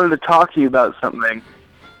I just wanted to talk to you about something.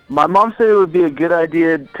 My mom said it would be a good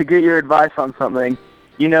idea to get your advice on something.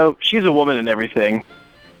 She's a woman and everything.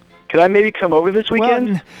 Could I maybe come over this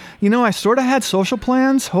weekend? Well, I sort of had social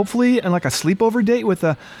plans, hopefully, and like a sleepover date with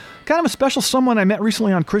a kind of a special someone I met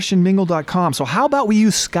recently on ChristianMingle.com. So how about we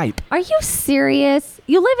use Skype? Are you serious?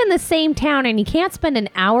 You live in the same town and you can't spend an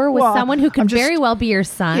hour with someone who can very well be your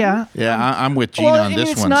son? Yeah. Yeah, I'm with Gina on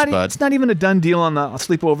this one, Spud. It's not even a done deal on the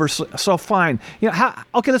sleepover, so fine.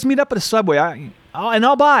 Okay, let's meet up at a Subway.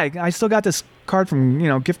 I'll buy. I still got this card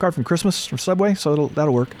from, gift card from Christmas from Subway, so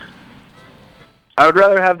that'll work. I would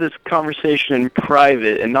rather have this conversation in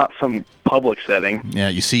private and not some public setting. Yeah,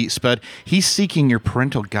 you see, Spud, he's seeking your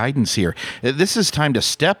parental guidance here. This is time to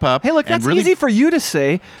step up. Hey, look, that's easy for you to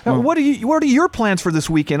say. What are your plans for this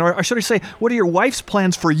weekend? Or should I say, what are your wife's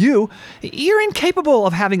plans for you? You're incapable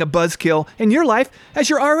of having a buzzkill in your life as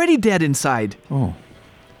you're already dead inside. Oh.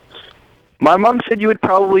 My mom said you would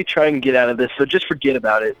probably try and get out of this, so just forget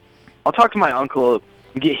about it. I'll talk to my uncle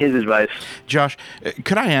and get his advice. Josh,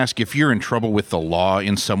 could I ask if you're in trouble with the law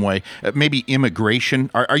in some way? Maybe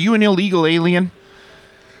immigration? Are you an illegal alien?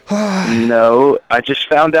 No, I just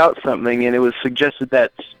found out something, and it was suggested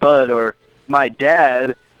that Spud or my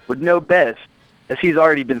dad would know best, as he's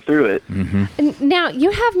already been through it. Mm-hmm. Now,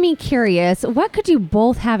 you have me curious. What could you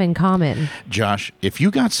both have in common? Josh, if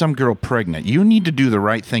you got some girl pregnant, you need to do the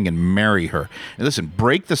right thing and marry her. And listen,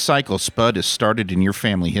 break the cycle Spud has started in your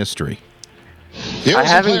family history. I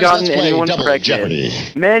haven't gotten anyone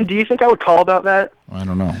pregnant. Man, do you think I would call about that? I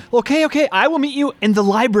don't know. Okay. I will meet you in the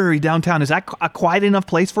library downtown. Is that a quiet enough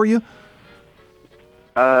place for you?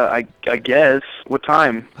 I guess. What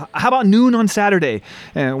time? How about noon on Saturday?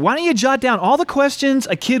 Why don't you jot down all the questions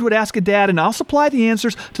a kid would ask a dad, and I'll supply the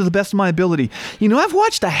answers to the best of my ability. I've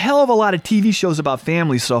watched a hell of a lot of TV shows about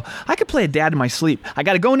families, so I could play a dad in my sleep. I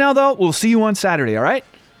got to go now, though. We'll see you on Saturday, all right?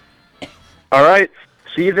 All right.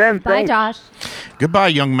 See you then. Bye, Josh. Goodbye,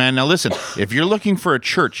 young man. Now listen, if you're looking for a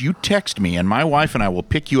church, you text me, and my wife and I will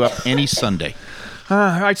pick you up any Sunday.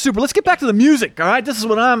 All right, super. Let's get back to the music. All right, this is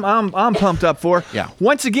what I'm pumped up for. Yeah.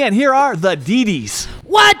 Once again, here are the Dee-Dees.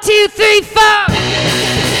 1, 2, 3, 4.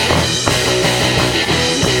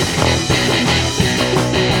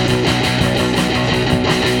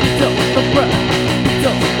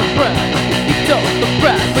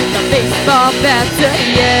 With the baseball bat,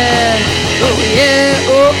 yeah. Oh yeah,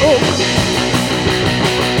 oh oh.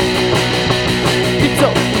 It's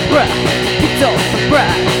all the bride, it's all the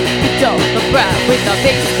bride, it's all the bride with the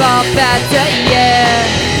baseball bat, yeah.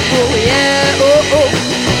 Oh yeah, oh oh.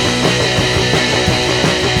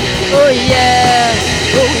 Oh yeah,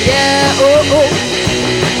 oh yeah, oh oh.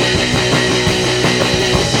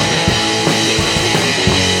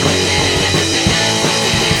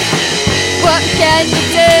 What can you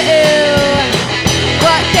do?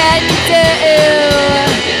 What can you do?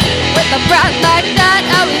 With a brat like that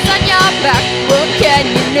always on your back, what can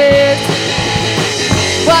you do?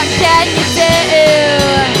 What can you do?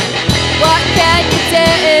 What can you do?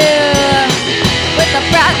 With a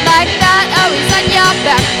brat like that always on your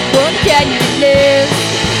back, what can you lose?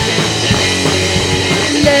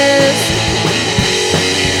 Lose.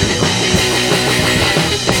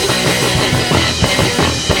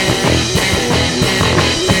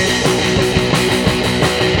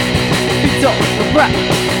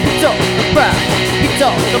 It's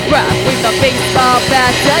all the brat with a baseball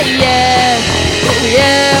bat, yeah. Oh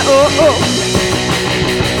yeah, oh oh.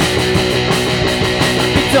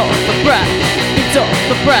 It's all the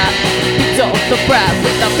brat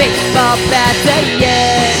with a baseball bat,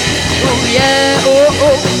 yeah. Oh yeah, oh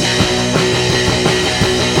oh.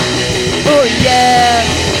 Oh yeah,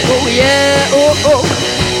 oh yeah, oh oh.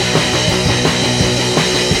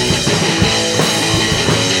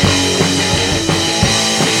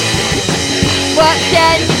 What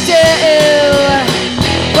can you do?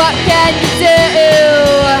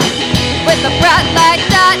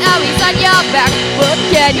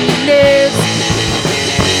 can you lose?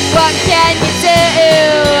 What can you do?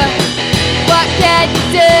 What can you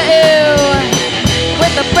do?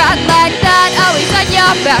 With a front like that always on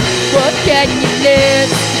your back, what can you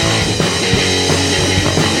lose?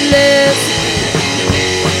 Lose.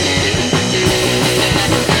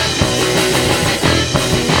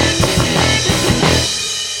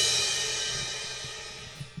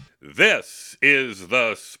 This is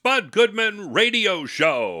the Spud Goodman Radio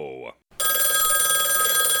Show.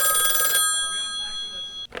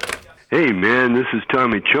 Hey man, this is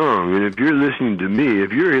Tommy Chong, and if you're listening to me,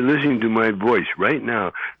 if you're listening to my voice right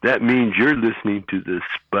now, that means you're listening to the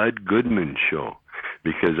Spud Goodman Show,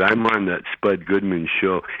 because I'm on that Spud Goodman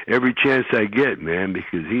Show every chance I get, man,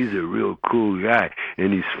 because he's a real cool guy,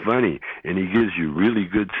 and he's funny, and he gives you really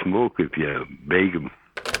good smoke if you beg him.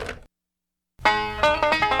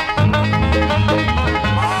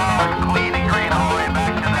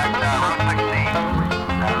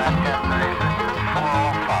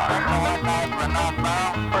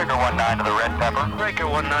 Breaker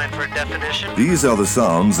 19 for definition. These are the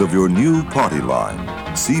sounds of your new party line,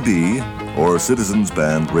 CB or Citizens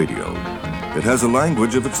Band Radio. It has a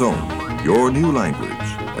language of its own, your new language,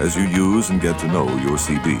 as you use and get to know your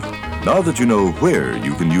CB. Now that you know where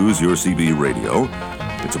you can use your CB radio,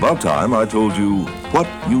 it's about time I told you what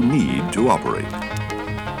you need to operate.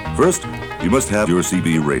 First, you must have your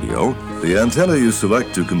CB radio. The antenna you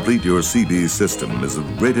select to complete your CB system is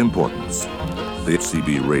of great importance. The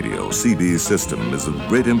CB radio CB system is of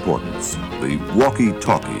great importance. The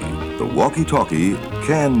walkie-talkie. The walkie-talkie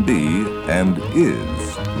can be and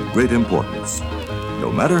is of great importance.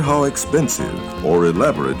 No matter how expensive or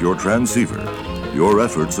elaborate your transceiver, your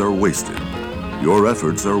efforts are wasted. Your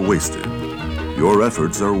efforts are wasted. Your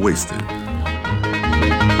efforts are wasted.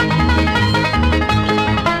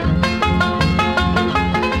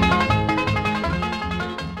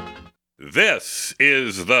 This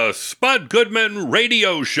is the Spud Goodman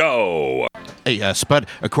Radio Show. Hey, Spud,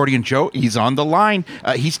 Accordion Joe, he's on the line.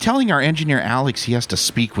 He's telling our engineer Alex he has to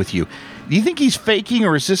speak with you. Do you think he's faking,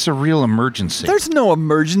 or is this a real emergency? There's no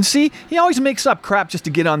emergency. He always makes up crap just to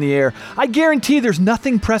get on the air. I guarantee there's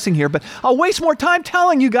nothing pressing here, but I'll waste more time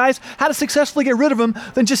telling you guys how to successfully get rid of him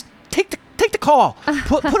than just take the call.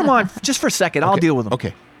 Put him on just for a second. I'll deal with him.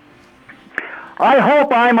 Okay. I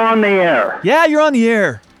hope I'm on the air. Yeah, you're on the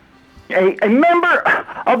air. A member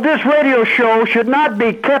of this radio show should not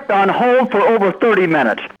be kept on hold for over 30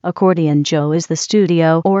 minutes. Accordion Joe is the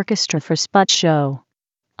studio orchestra for Spud Show.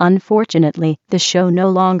 Unfortunately, the show no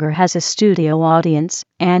longer has a studio audience,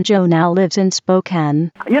 and Joe now lives in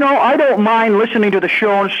Spokane. You know, I don't mind listening to the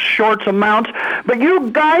show in short amounts, but you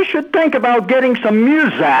guys should think about getting some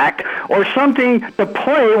music or something to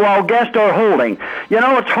play while guests are holding. You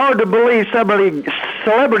know, it's hard to believe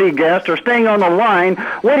celebrity guests are staying on the line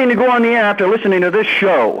waiting to go on the air after listening to this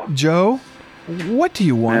show. Joe? What do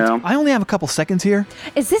you want? Yeah. I only have a couple seconds here.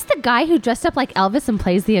 Is this the guy who dressed up like Elvis and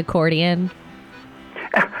plays the accordion?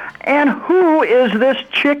 And who is this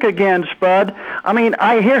chick again, Spud? I mean,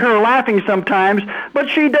 I hear her laughing sometimes, but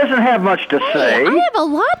she doesn't have much to say. I have a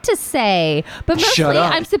lot to say, but mostly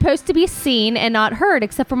I'm supposed to be seen and not heard,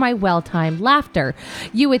 except for my well-timed laughter.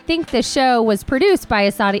 You would think the show was produced by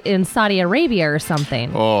in Saudi Arabia or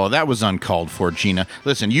something. Oh, that was uncalled for, Gina.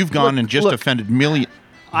 Listen, you've gone and just offended millions.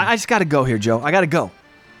 I just got to go here, Joe. I got to go.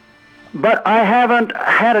 But I haven't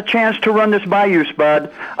had a chance to run this by you,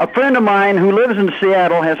 Spud. A friend of mine who lives in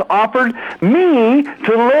Seattle has offered me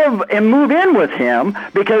to live and move in with him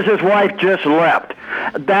because his wife just left.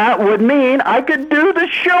 That would mean I could do the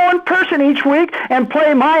show in person each week and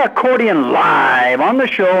play my accordion live on the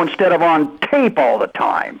show instead of on tape all the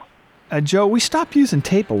time. Joe, we stopped using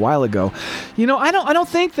tape a while ago. You know, I don't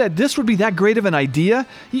think that this would be that great of an idea.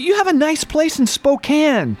 You have a nice place in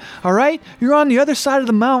Spokane, all right? You're on the other side of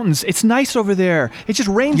the mountains. It's nice over there. It just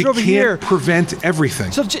rains over here. You can't prevent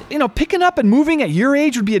everything. So, you know, picking up and moving at your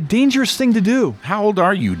age would be a dangerous thing to do. How old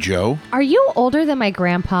are you, Joe? Are you older than my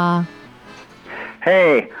grandpa?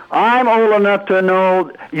 Hey, I'm old enough to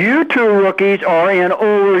know you two rookies are in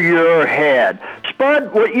over your head.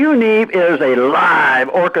 Spud, what you need is a live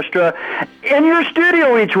orchestra in your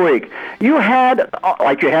studio each week. You had,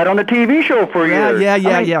 like you had on the TV show for years.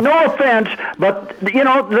 Yeah. No offense, but, you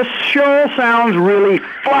know, the show sounds really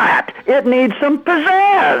flat. It needs some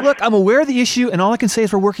pizzazz. Look, I'm aware of the issue, and all I can say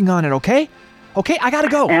is we're working on it, okay? Okay, I gotta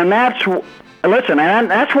go. And that's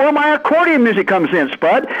where my accordion music comes in,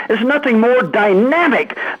 Spud. There's nothing more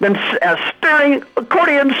dynamic than a stirring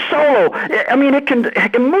accordion solo. I mean, it can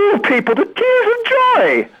move people to tears of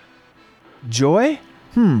joy. Joy?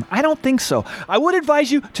 I don't think so. I would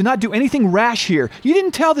advise you to not do anything rash here. You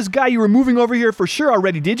didn't tell this guy you were moving over here for sure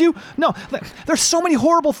already, did you? No, there's so many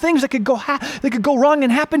horrible things that could go wrong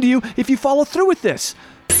and happen to you if you follow through with this.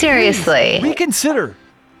 Seriously. Please reconsider.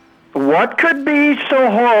 What could be so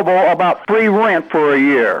horrible about free rent for a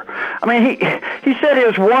year? I mean, he said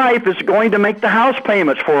his wife is going to make the house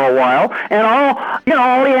payments for a while, and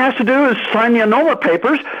all he has to do is sign the annulment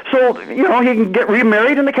papers, so he can get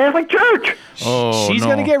remarried in the Catholic Church. Oh, she's no.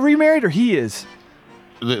 going to get remarried, or he is?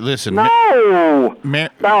 Listen. No,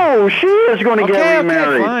 she is going to get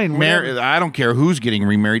remarried. Okay, fine. I don't care who's getting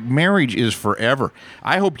remarried. Marriage is forever.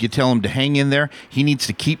 I hope you tell him to hang in there. He needs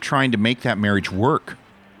to keep trying to make that marriage work.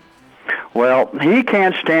 Well, he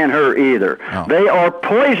can't stand her either. Oh. They are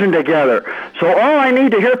poisoned together. So all I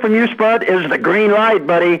need to hear from you, Spud, is the green light,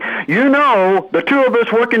 buddy. You know, the two of us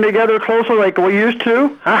working together closely like we used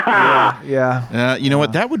to. Yeah. You know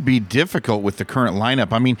what? That would be difficult with the current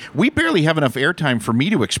lineup. I mean, we barely have enough airtime for me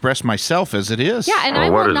to express myself as it is. Yeah, and I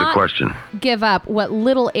will not give up what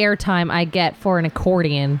little airtime I get for an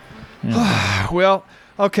accordion. Well,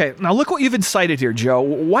 okay, now look what you've incited here, Joe.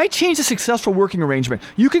 Why change the successful working arrangement?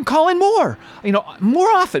 You can call in more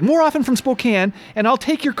often from Spokane, and I'll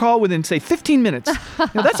take your call within, say, 15 minutes.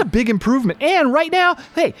 Now, that's a big improvement. And right now,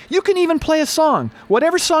 hey, you can even play a song,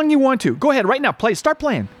 whatever song you want to. Go ahead, right now, start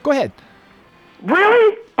playing. Go ahead.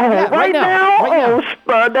 Really? Oh, Yeah, right now?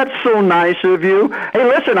 Spud, that's so nice of you. Hey,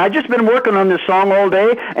 listen, I've just been working on this song all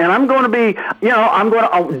day, and I'm going to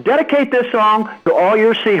I'll dedicate this song to all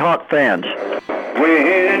your Seahawk fans.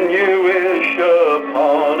 When you wish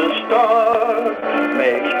upon a star,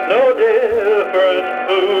 makes no difference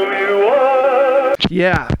who you are.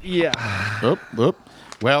 Yeah. Oop.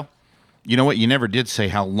 Well, you know what? You never did say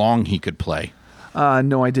how long he could play.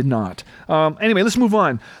 No, I did not. Anyway, let's move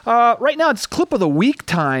on. Right now, it's Clip of the Week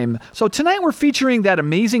time. So tonight we're featuring that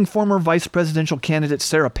amazing former vice presidential candidate,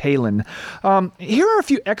 Sarah Palin. Here are a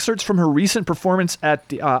few excerpts from her recent performance at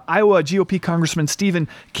the Iowa GOP Congressman Stephen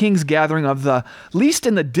King's gathering of the least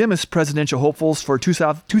and the dimmest presidential hopefuls for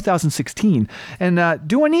 2016. And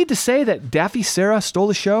do I need to say that Daffy Sarah stole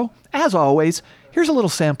the show? As always, here's a little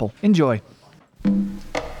sample. Enjoy.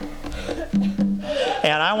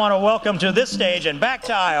 And I want to welcome to this stage and back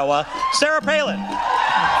to Iowa, Sarah Palin. Thank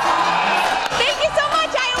you so much,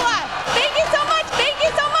 Iowa. Thank you so much. Thank you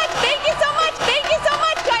so much. Thank you so much. Thank you so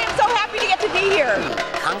much. I am so happy to get to be here.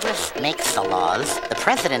 Congress makes the laws, the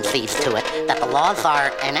president sees to it that the laws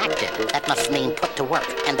are enacted. That must mean put to work.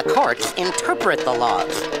 And the courts interpret the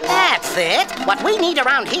laws. That's it. What we need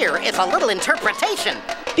around here is a little interpretation.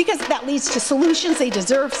 Because that leads to solutions. They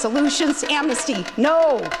deserve solutions. Amnesty.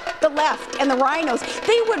 No. The left and the rhinos.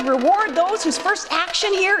 They would reward those whose first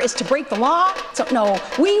action here is to break the law. So no,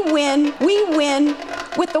 we win. We win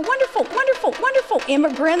with the wonderful, wonderful, wonderful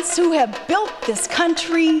immigrants who have built this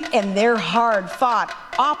country and their hard-fought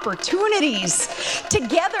opportunities.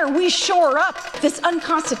 Together we shore up this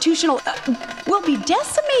unconstitutional, will be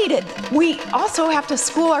decimated. We also have to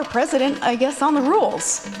school our president, I guess, on the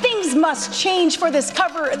rules. Things must change for this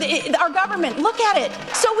our government. Look at it.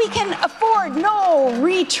 So we can afford no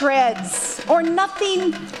retreads or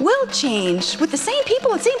nothing will change with the same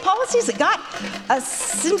people and same policies that got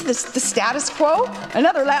us into the status quo.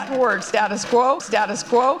 Another Latin word, status quo,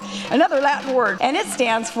 another Latin word. And it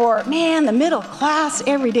stands for, man, the middle class,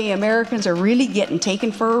 everyday Americans are really getting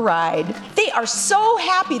taken for a ride. They are so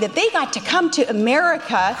happy that they got to come to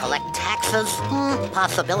America. Collect taxes?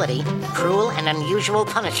 Possibility. Cruel and unusual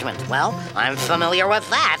punishment. Well, I'm familiar with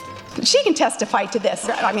that. She can testify to this.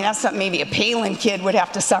 I mean, that's something maybe a Palin kid would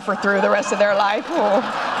have to suffer through the rest of their life. Oh.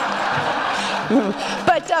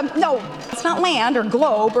 But no, it's not land or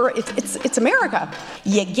globe, or it's America.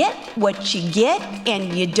 You get what you get,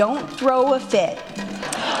 and you don't throw a fit.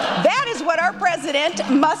 That is what our president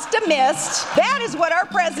must have missed. That is what our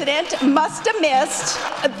president must have missed.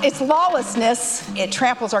 It's lawlessness. It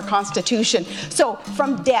tramples our Constitution. So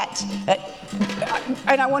from debt,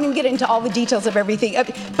 and I won't even get into all the details of everything,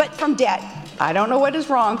 but from debt, I don't know what is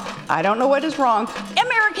wrong.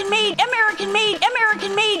 American-made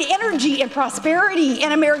energy and prosperity,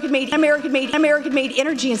 and American-made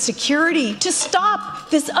energy and security to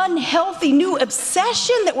stop this unhealthy new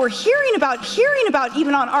obsession that we're hearing about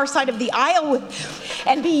even on our side of the aisle,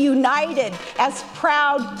 and be united as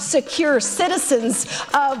proud, secure citizens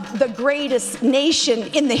of the greatest nation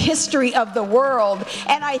in the history of the world.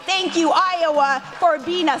 And I thank you, Iowa, for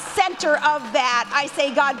being a center of that. I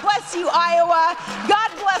say, God bless you, Iowa.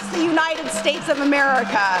 God bless the United States of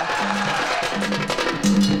America.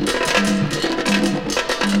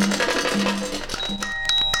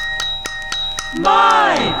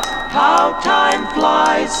 My how time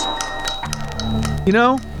flies. You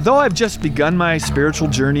know, though I've just begun my spiritual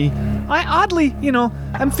journey, I oddly,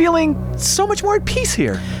 I'm feeling so much more at peace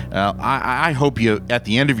here. I hope you, at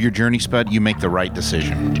the end of your journey, Spud, you make the right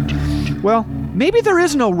decision. Well, maybe there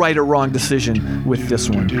is no right or wrong decision with this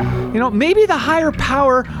one. Maybe the higher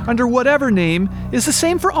power, under whatever name, is the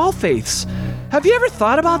same for all faiths. Have you ever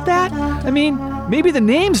thought about that? I mean, maybe the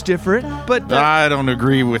name's different, but... I don't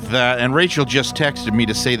agree with that. And Rachel just texted me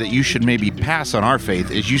to say that you should maybe pass on our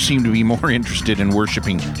faith, as you seem to be more interested in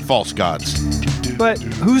worshiping false gods. But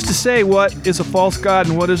who's to say what is a false god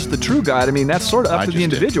and what is the true God? I mean, that's sort of up to the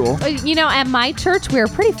individual. At my church, we're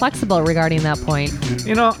pretty flexible regarding that point.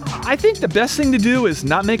 I think the best thing to do is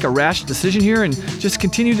not make a rash decision here and just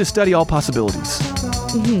continue to study all possibilities.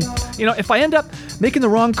 Mm-hmm. If I end up making the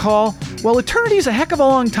wrong call, well, eternity is a heck of a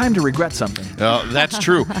long time to regret something. That's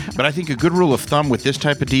true. But I think a good rule of thumb with this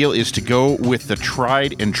type of deal is to go with the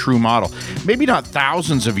tried and true model. Maybe not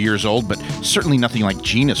thousands of years old, but certainly nothing like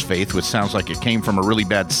Gina's faith, which sounds like it came from a really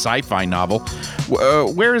bad sci-fi novel.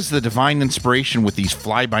 Where is the divine inspiration with these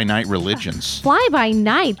fly-by-night religions?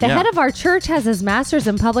 Fly-by-night? The head of our church has his master's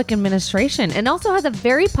in public administration and also has a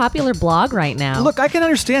very popular blog right now. Look, I can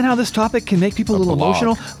understand how this topic can make people a little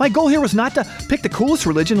emotional. My goal here was not to pick the coolest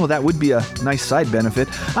religion. Well, that would be a nice side benefit.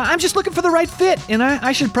 I'm just looking for the right fit, and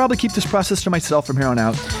I should probably keep this process to myself from here on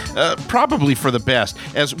out. Probably for the best,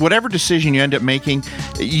 as whatever decision you end up making,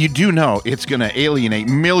 you do know it's going to alienate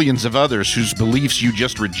millions of others whose beliefs you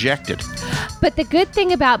just rejected. But the good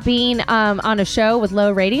thing about being on a show with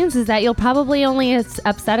low ratings is that you'll probably only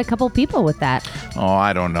upset a couple people with that. Oh,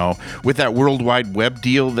 I don't know. With that World Wide Web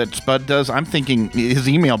deal that Spud does, I'm thinking his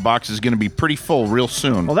email box is going to be pretty full real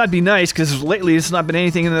soon. Well, that'd be nice, because lately it's not been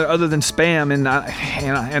anything in there other than spam, and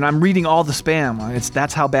I'm reading all the spam.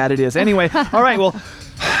 That's how bad it is. Anyway, all right, well,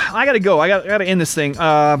 I gotta go. I gotta end this thing.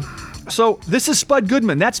 So this is Spud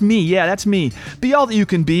Goodman. That's me. Yeah, that's me. Be all that you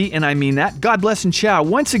can be, and I mean that. God bless and ciao.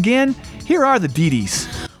 Once again, here are the Dee-Dees.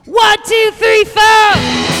 1, 2, 3, 4.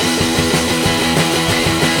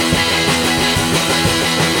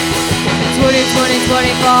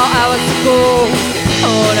 24 hours to go. I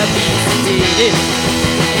wanna be sedated,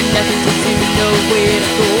 and nothing to do, nowhere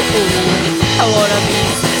to go. I wanna be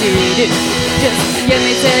sedated. Just get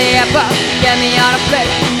me to the airport, get me on a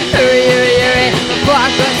plane. Hurry, hurry, hurry, before I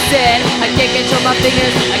go dead. I can't control my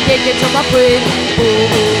fingers, I can't control my brain. Ooh,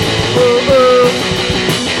 ooh, ooh, ooh.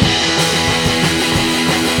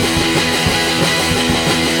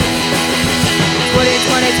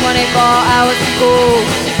 24 hours to go.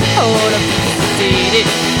 I wanna be sedated,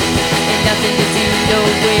 and nothing to do,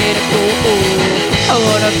 nowhere to go. I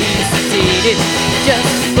wanna be sedated.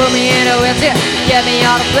 Just put me in a wheelchair, get me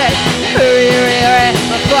on a plane. Hurry, hurry, hurry,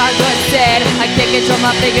 before I go dead. I can't control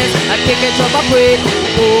my fingers, I can't control my brain.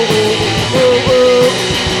 Ooh, ooh, ooh,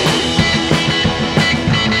 ooh.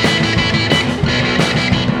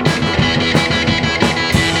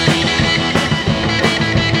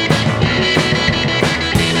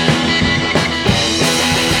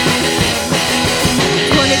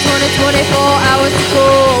 Hours to go.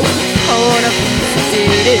 I wanna be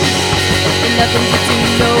sedated, and nothing to do,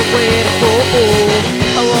 nowhere to go.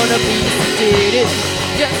 I wanna be sedated.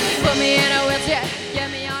 Just put me in a wheelchair, get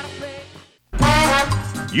me on a plane.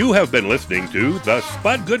 You have been listening to the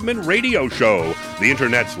Spud Goodman Radio Show, the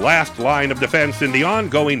Internet's last line of defense in the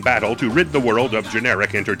ongoing battle to rid the world of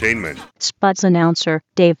generic entertainment. Spud's announcer,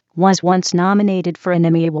 Dave, was once nominated for an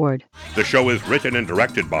Emmy Award. The show is written and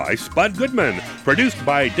directed by Spud Goodman, produced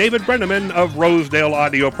by David Brenneman of Rosedale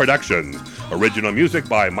Audio Productions. Original music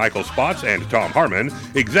by Michael Spots and Tom Harmon.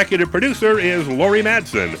 Executive producer is Lori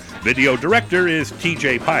Madsen. Video director is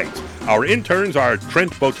TJ Pikes. Our interns are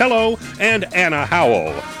Trent Botello and Anna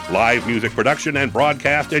Howell. Live music production and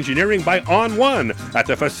broadcast engineering by On One at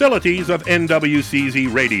the facilities of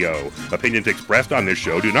NWCZ Radio. Opinions expressed on this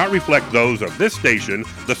show do not reflect those of this station,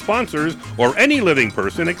 the sponsors, or any living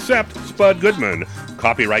person except Spud Goodman.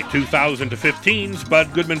 Copyright 2015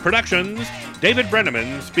 Spud Goodman Productions. David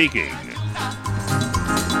Brenneman speaking.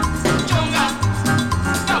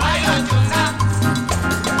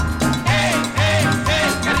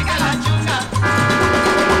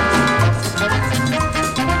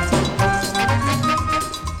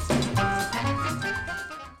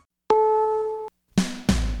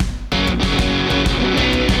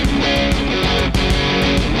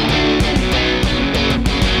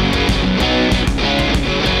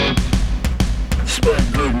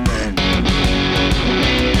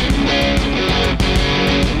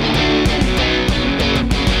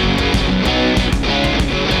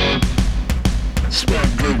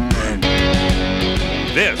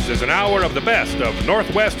 is an hour of the best of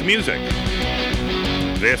Northwest music.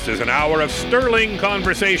 This is an hour of sterling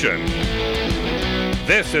conversation.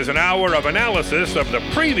 This is an hour of analysis of the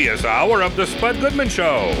previous hour of the Spud Goodman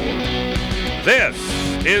Show. This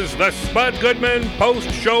is the Spud Goodman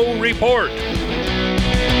Post-Show Report.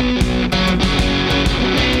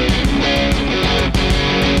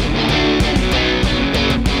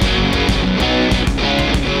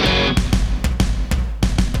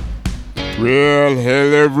 Well,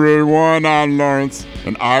 hello everyone, I'm Lawrence,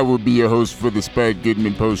 and I will be your host for the Spud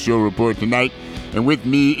Goodman Post-Show Report tonight. And with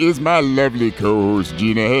me is my lovely co-host,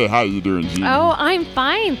 Gina. Hey, how you doing, Gina? Oh, I'm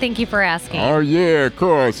fine. Thank you for asking. Oh, yeah, of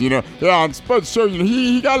course. Yeah, on Spud's show,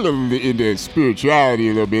 he got a little into spirituality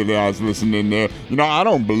a little bit when I was listening there. I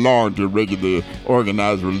don't belong to a regular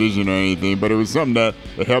organized religion or anything, but it was something that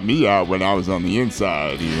helped me out when I was on the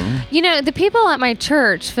inside, The people at my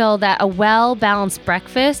church feel that a well-balanced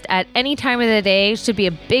breakfast at any time of the day should be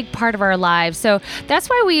a big part of our lives. So that's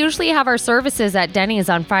why we usually have our services at Denny's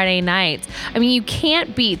on Friday nights. I mean, you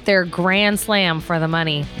can't beat their grand slam for the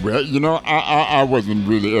money. Well, I wasn't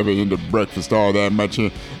really ever into breakfast all that much.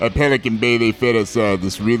 At Pelican Bay, they fed us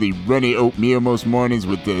this really runny oatmeal most mornings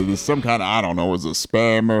with some kind of, I don't know, was it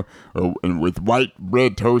Spam or with white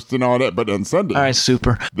bread toast and all that. But on Sunday, all right,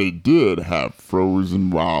 super. They did have frozen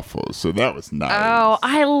waffles, so that was nice. Oh,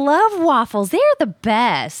 I love waffles. They're the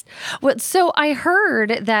best. So I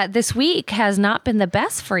heard that this week has not been the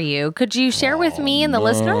best for you. Could you share with me and the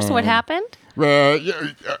listeners what happened? Well,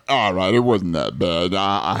 all right, it wasn't that bad.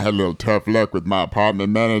 I had a little tough luck with my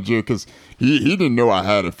apartment manager because he didn't know I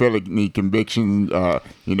had a felony conviction,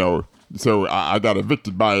 so I got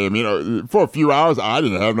evicted by him. For a few hours, I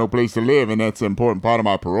didn't have no place to live, and that's an important part of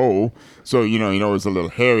my parole. So, it was a little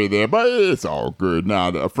hairy there, but it's all good. Now,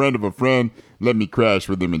 a friend of a friend let me crash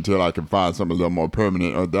with him until I can find something a little more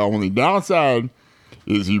permanent. The only downside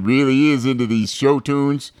is he really is into these show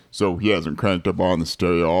tunes, so he hasn't cranked up on the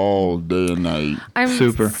stereo all day and night. I'm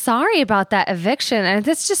sorry about that eviction, and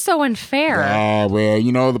that's just so unfair. Well,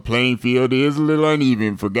 the playing field is a little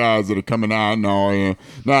uneven for guys that are coming out and all.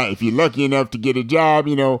 Now, if you're lucky enough to get a job,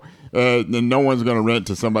 then no one's going to rent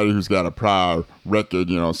to somebody who's got a prior record,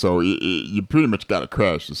 so you pretty much got to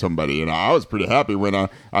crash to somebody. I was pretty happy when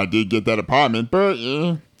I did get that apartment, but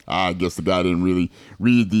I guess the guy didn't really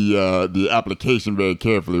read the application very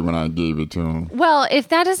carefully when I gave it to him. Well, if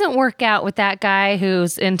that doesn't work out with that guy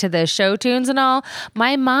who's into the show tunes and all,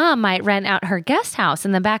 my mom might rent out her guest house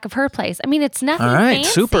in the back of her place. I mean, it's nothing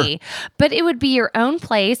fancy, super. But it would be your own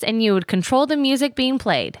place, and you would control the music being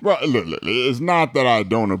played. Well, look, it's not that I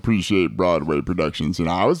don't appreciate Broadway productions.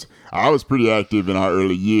 I was pretty active in our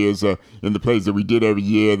early years in the plays that we did every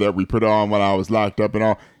year that we put on when I was locked up and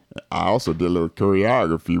all. I also did a little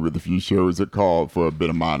choreography with a few shows that called for a bit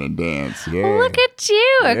of modern dance. Yeah. Look at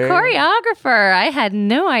you, a choreographer. I had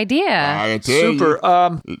no idea. I tell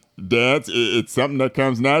you, dance, it's something that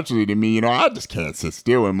comes naturally to me. I just can't sit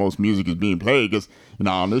still when most music is being played because,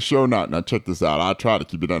 on this show, now check this out. I try to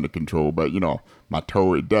keep it under control, but, my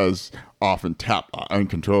toe, it does often tap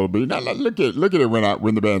uncontrollably. Now, look at it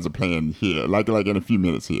when the bands are playing here, like in a few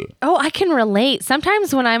minutes here. Oh, I can relate.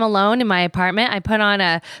 Sometimes when I'm alone in my apartment, I put on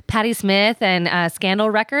a Patti Smith and a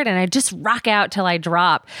Scandal record, and I just rock out till I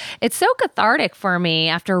drop. It's so cathartic for me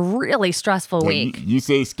after a really stressful week. You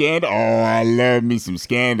say Scandal? Oh, I love me some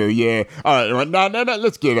Scandal, yeah. All right, now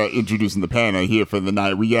let's get introducing the panel here for the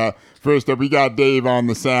night. First up, we got Dave on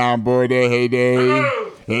the soundboard there. Hey, Dave. Hello.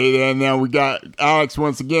 Hey there, now we got Alex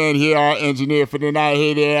once again here, our engineer for the night.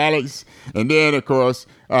 Hey there, Alex. And then, of course,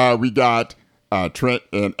 we got Trent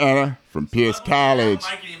and Anna from Pierce College.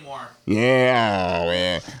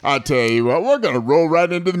 Yeah, I tell you what, we're going to roll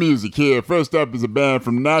right into the music here. First up is a band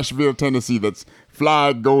from Nashville, Tennessee, that's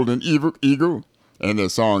Fly Golden Eagle, and their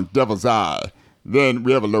song Devil's Eye. Then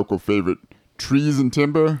we have a local favorite, Trees and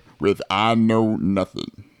Timber, with I Know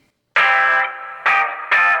Nothing.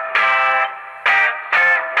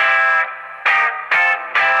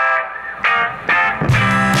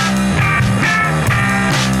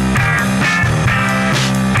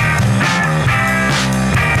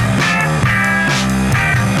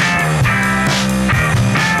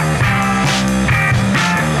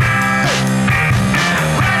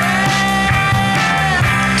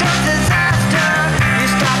 You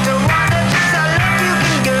start to wonder just how look you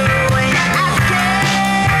can go when you ask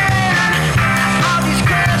it.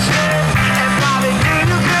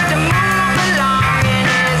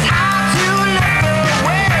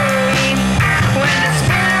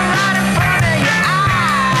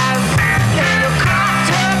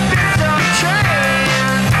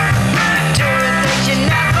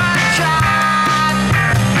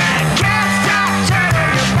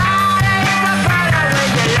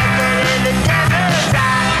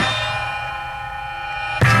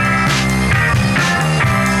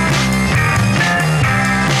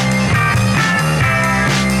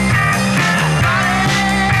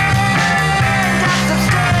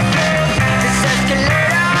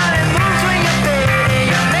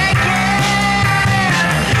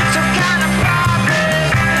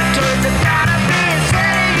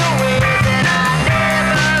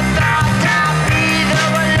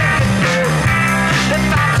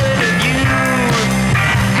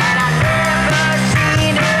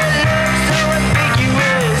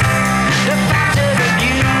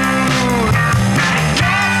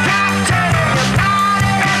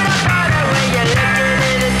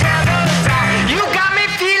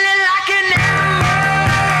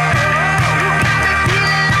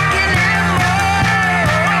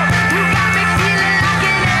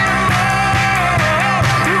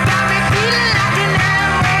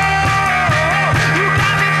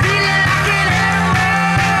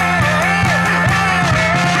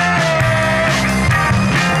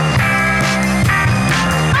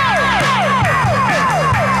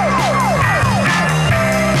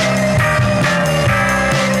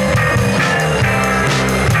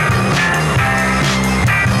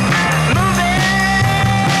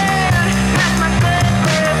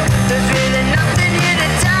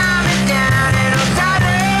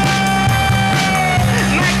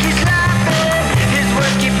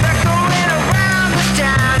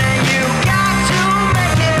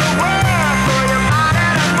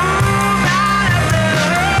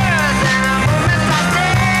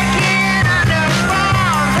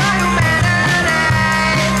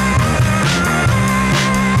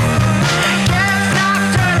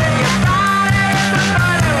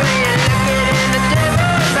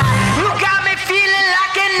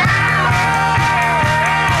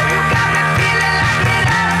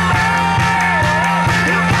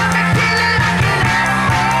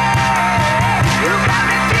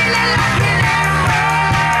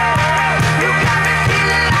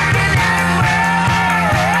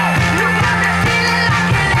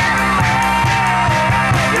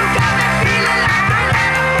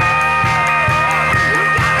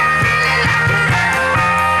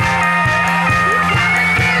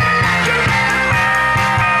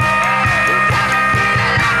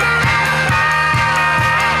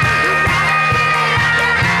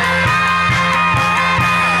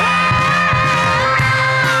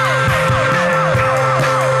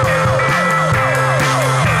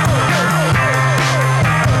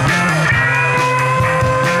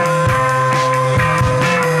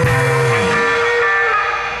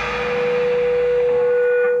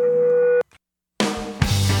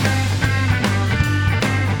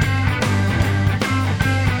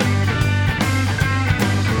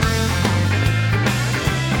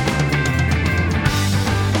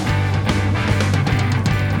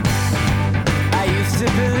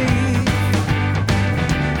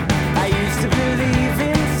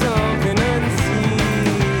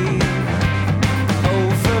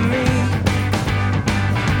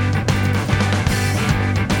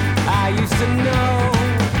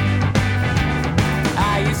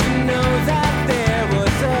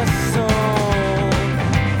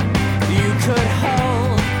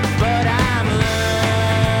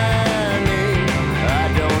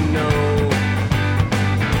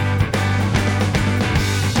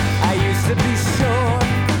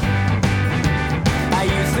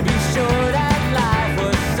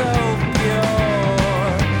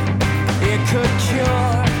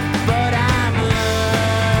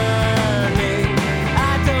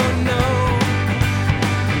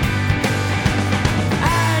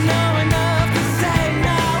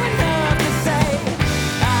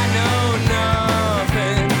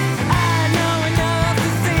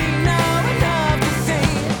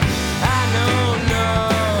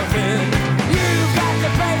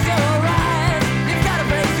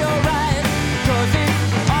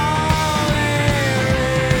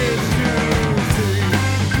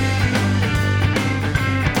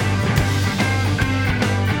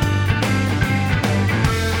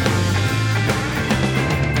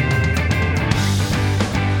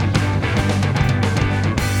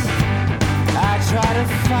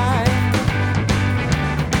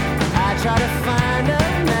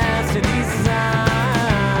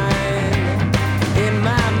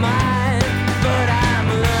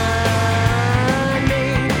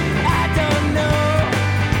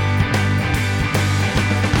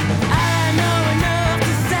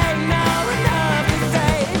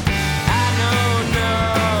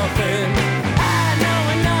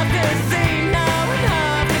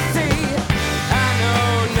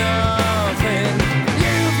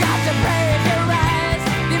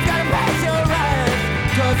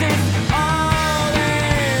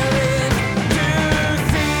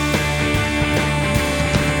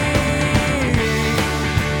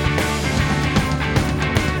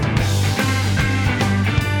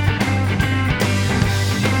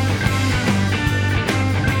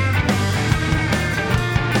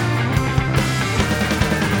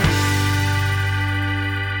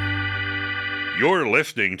 You're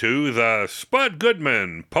listening to the Spud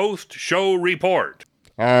Goodman Post-Show Report.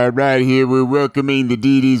 All right, here we're welcoming the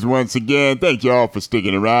DDs once again. Thank you all for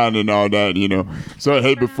sticking around and all that, So,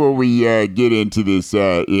 hey, before we get into this,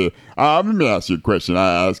 let me ask you a question.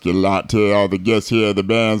 I ask you a lot to all the guests here, the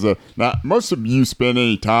bands. Now, most of you spend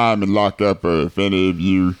any time in lockup, or if any of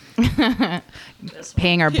you...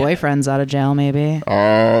 Paying our boyfriends out of jail, maybe.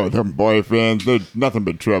 Oh, them boyfriends, they're nothing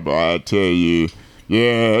but trouble, I tell you.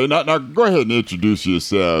 Yeah, now go ahead and introduce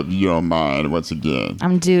yourself, if you don't mind, once again.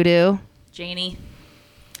 I'm Doo-Doo. Janie.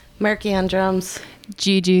 Murky on drums.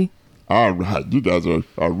 Gigi. All right, you guys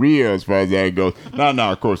are real as far as that goes.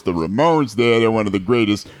 Now, of course, the Ramones they're one of the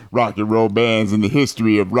greatest rock and roll bands in the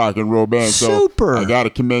history of rock and roll bands. Super. So I got to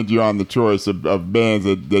commend you on the choice of bands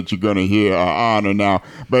that you're going to hear honor now.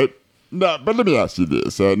 But let me ask you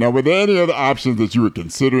this. Now, were there any other options that you were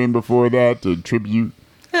considering before that to tribute?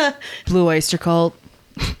 Blue Oyster Cult.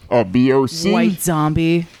 Or BOC? White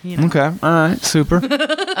Zombie. Okay, all right, super.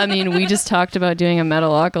 I mean, we just talked about doing a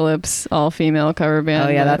Metalocalypse all-female cover band.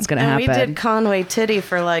 Oh, yeah, that's going to happen. We did Conway Titty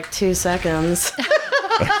for like 2 seconds.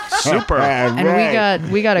 Super.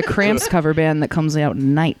 And we got a Cramps cover band that comes out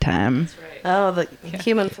nighttime. Oh, the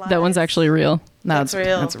Human Flies. That one's actually real. That's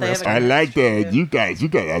real. That's real. I like that. You got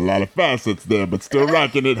a lot of facets there, but still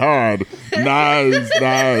rocking it hard. Nice.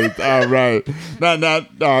 All right. Now,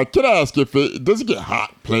 can I ask if does it get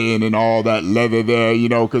hot playing in all that leather there?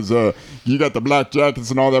 Because you got the black jackets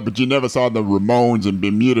and all that, but you never saw the Ramones and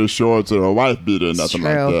Bermuda shorts or a wife beater or nothing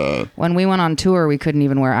like that. When we went on tour, we couldn't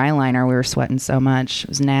even wear eyeliner. We were sweating so much. It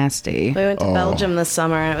was nasty. We went to Belgium this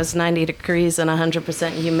summer, and it was 90 degrees and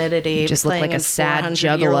 100% humidity. You just looked like a sad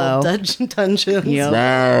juggalo. Dungeons. Yep.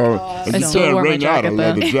 Wow. And you can't ring out a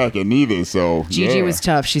leather jacket neither, so Gigi was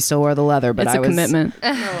tough. She still wore the leather, but it's a commitment.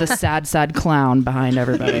 The sad clown behind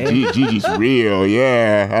everybody. Gigi's real,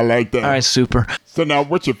 yeah. I like that. All right, super. So now,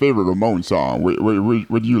 what's your favorite Ramones song? What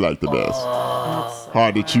do you like the best?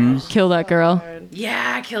 Hard to choose? Kill That Girl.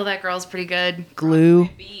 Yeah, Kill That Girl's pretty good. Glue.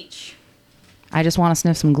 Beach. I just want to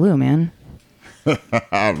sniff some glue, man.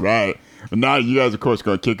 All right. Now you guys, of course,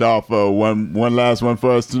 going to kick off one last one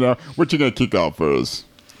for us to know. What you going to kick off for us?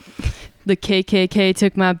 The KKK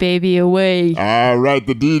took my baby away. All right,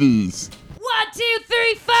 the DDs. 1, 2,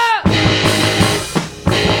 3, 4.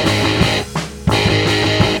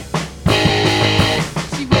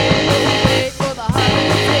 She went away for the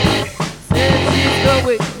holiday. Said she's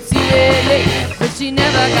going to LA, but she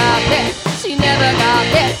never got there. She never got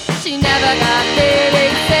there. She never got there. They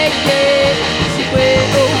say yeah. She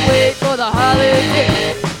went away for the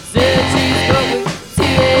holiday. Said she's going to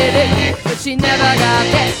LA, but she never got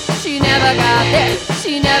there. She never got there.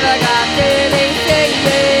 She never got there. They say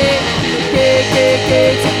yeah. KKK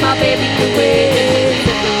took my baby away.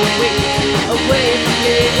 Away from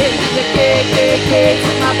me. The KKK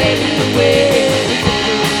took my baby away.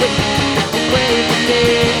 Away from me.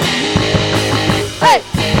 Hey!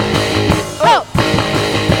 Oh!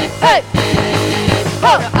 Hey!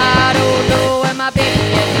 Oh! I don't know where my baby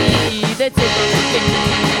can be. They took her from me.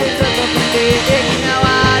 They took her from me. Now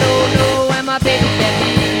I don't know where my baby can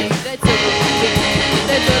be. They took her from me.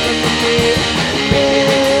 They took her from me.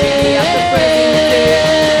 Maybe I'm the president.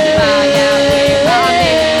 Find out where my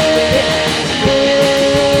baby is.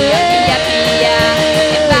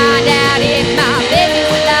 And find out if my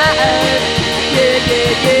baby's alive. Yeah.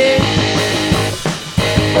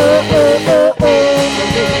 Oh.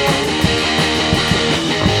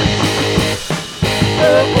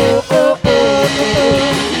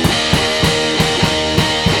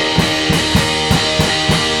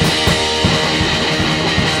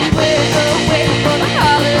 She went away for the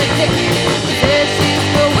holiday. Said she's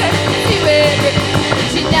going to LA.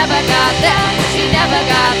 She never got there. She never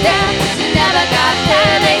got there. She never got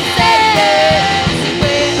there. They say she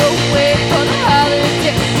went away for the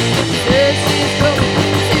holiday. Said she's going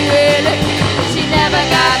to LA. She never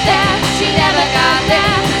got there. She never got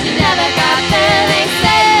there. She never got there. They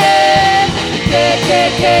say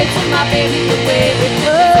KKK took my baby away.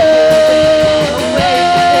 Oh, away.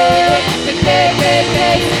 The KKK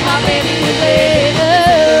took my baby away. Oh,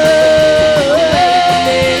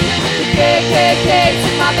 away. The KKK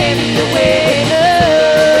took my baby away. Oh,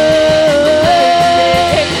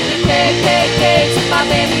 the KKK took my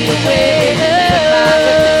baby away.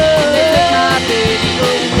 They took my baby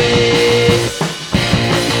away.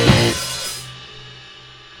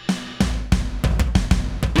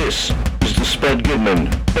 This is the Spud Goodman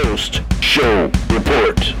Post-Show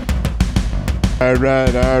Report. All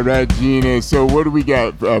right, Gina. So what do we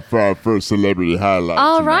got for our first celebrity highlight?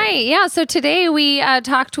 All right. Yeah. So today we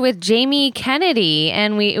talked with Jamie Kennedy,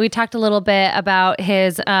 and we talked a little bit about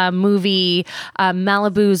his movie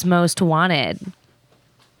Malibu's Most Wanted.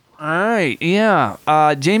 All right,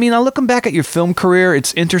 yeah. Jamie, now looking back at your film career,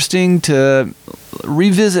 it's interesting to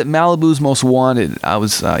revisit Malibu's Most Wanted. I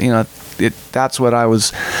was, that's what I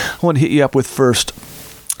want to hit you up with first.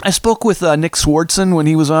 I spoke with Nick Swartzen when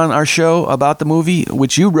he was on our show about the movie,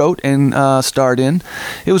 which you wrote and starred in.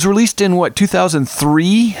 It was released in,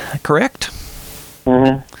 2003, correct?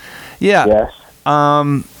 Mm-hmm. Yeah. Yes.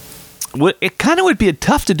 It kind of would be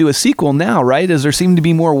tough to do a sequel now, right? As there seem to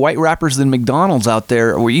be more white rappers than McDonald's out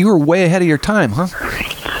there. Or you were way ahead of your time, huh?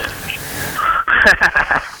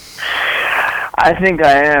 I think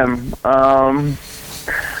I am.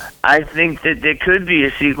 I think that there could be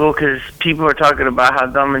a sequel because people are talking about how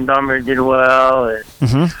Dumb and Dumber did well, and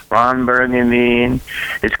Ron Burgundy, and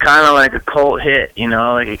it's kind of like a cult hit,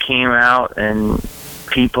 like it came out and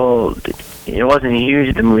people, it wasn't huge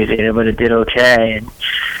at the movie theater, but it did okay,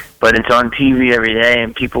 but it's on TV every day,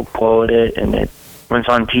 and people quote it, and when it's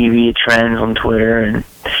on TV, it trends on Twitter, and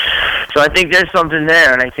so I think there's something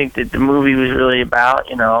there, and I think that the movie was really about,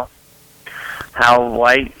 how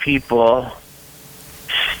white people,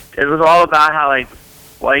 it was all about how,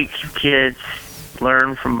 white kids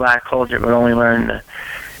learn from black culture, but only learn the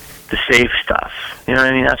safe stuff. You know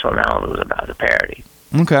what I mean? That's what Malibu was about, the parody.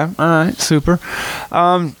 Okay, all right, super.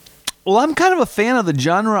 Well, I'm kind of a fan of the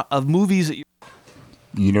genre of movies that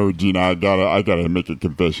Gina, I gotta make a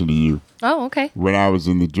confession to you. Oh, okay. When I was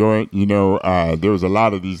in the joint, there was a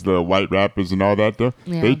lot of these little white rappers and all that stuff.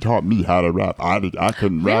 Yeah. They taught me how to rap. I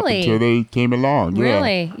couldn't rap Really? until they came along.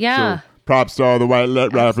 Really? Yeah. So, props to all the white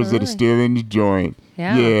rappers that are still in the joint.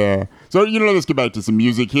 Yeah. So, let's get back to some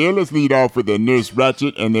music here. Let's lead off with the Nurse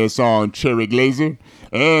Ratched and their song Cherry Glazer.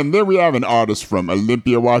 And then we have an artist from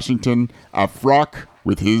Olympia, Washington, Afrock,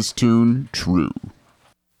 with his tune True.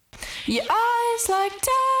 Your eyes like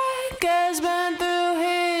daggers burn through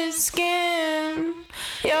his skin.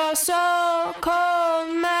 Your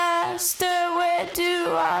so-called master, where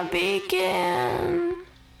do I begin?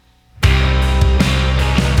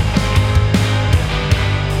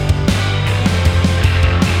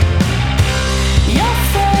 Your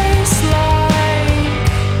face like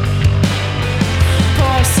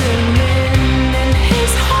porcelain in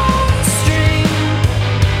his heartstring.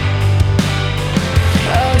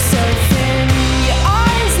 Oh, so thin. Your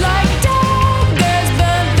eyes like daggers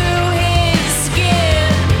burn through his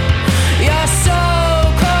skin. Your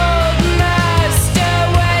so-called master,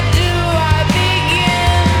 where do I begin?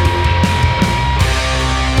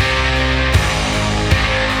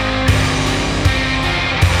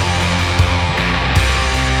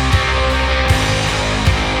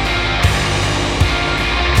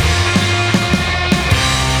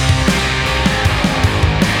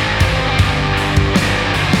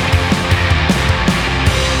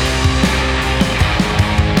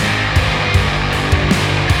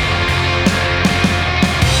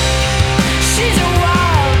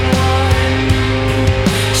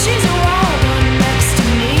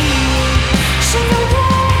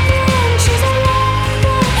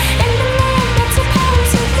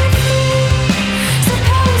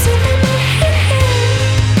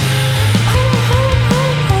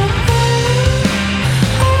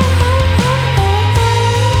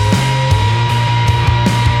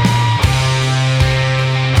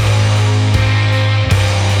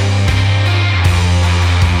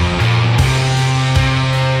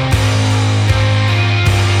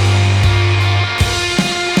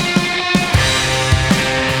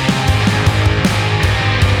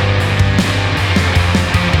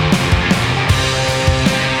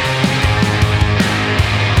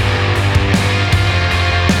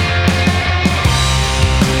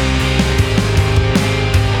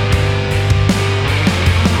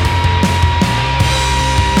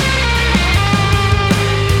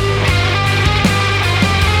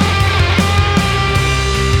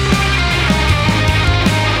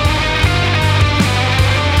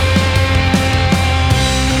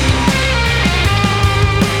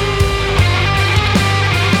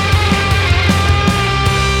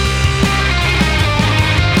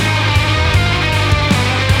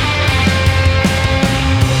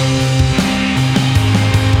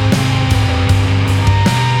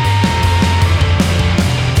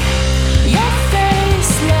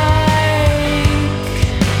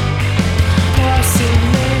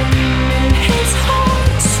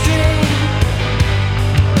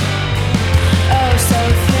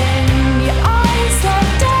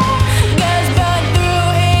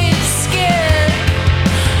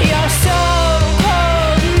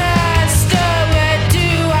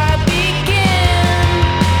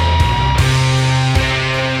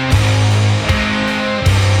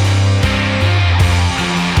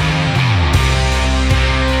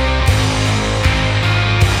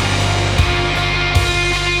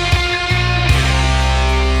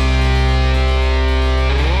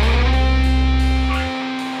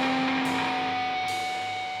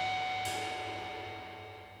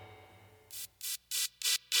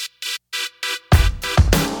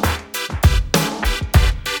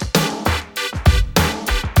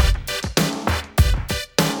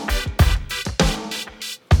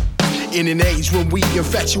 In an age when we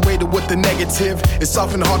infatuated with the negative, it's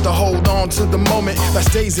often hard to hold on to the moment that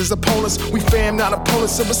stays as opponents. We fam, not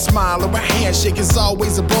opponents, of a smile or a handshake is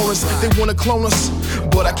always a bonus. They wanna clone us,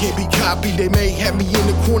 but I can't be copied. They may have me in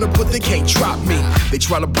the corner, but they can't drop me. They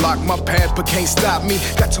try to block my path, but can't stop me.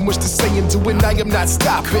 Got too much to say and do it, I am not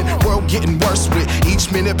stopping. World getting worse with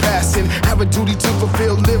each minute passing. Have a duty to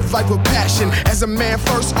fulfill, live life with passion. As a man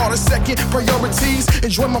first, all the second priorities.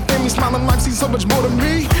 Enjoy my family, smiling life, see so much more to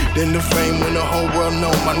me than the fame when the whole world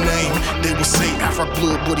know my name. They will say Afro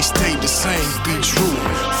blew it, but he stayed the same. Be true,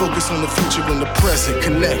 focus on the future and the present,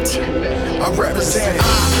 connect. I represent you,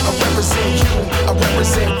 I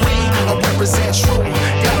represent we, I represent true.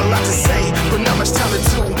 Got a lot to say, but not much time to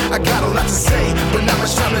do. I got a lot to say, but not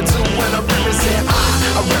much time to do. When I represent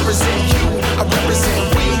you, I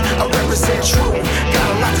represent we, I represent true. Got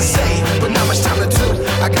a lot to say, but not much time to do.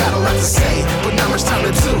 I got a lot to say, but not much time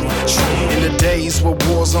to do. True. In the days where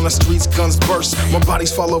wars on the streets, guns burst, more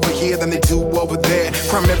bodies fall over here than they do over there.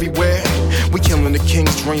 Crime everywhere. We killing the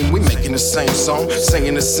king's dream. We making the same song,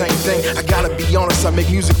 saying the same thing. I gotta be honest, I make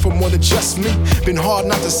music for more than just me. Been hard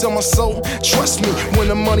not to sell my soul. Trust me, when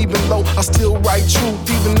the money been low, I still write truth.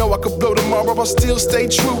 Even though I could blow tomorrow, I still stay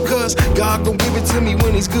true. Cause God gon' give it to me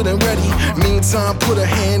when he's good and ready. Meantime, put a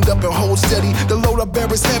hand up and hold steady. The load I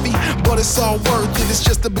bear is heavy, but it's all worth it. It's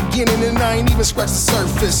just the beginning and I ain't even scratched the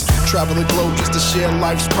surface. Travel the globe just to share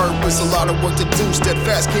life's purpose. A lot of work to do,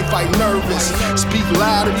 steadfast, can't fight nervous. Speak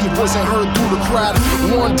loud if your voice ain't heard through the crowd.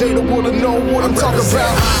 One day the world will know what I'm talking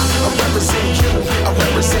about. I represent you, I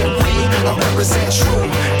represent we, I represent true.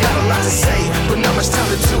 Got a lot to say, but not much time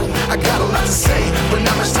to do. I got a lot to say, but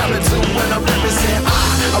not much time to do. When I represent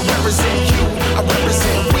you, I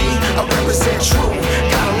represent we, I represent true.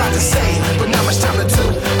 Got a lot to say, but not much time to do.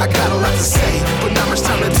 I got a lot to say, but not much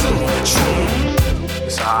time to do. True.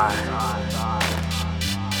 It's I.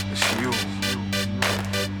 It's you.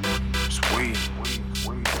 It's we.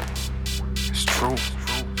 It's true.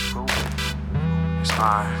 It's I.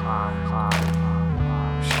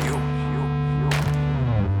 It's you.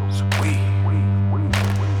 It's we.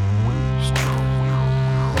 It's true.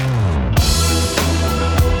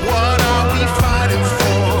 What are we fighting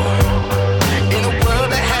for? In a world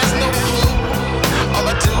that has no clue, all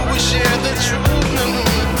I do is share the truth.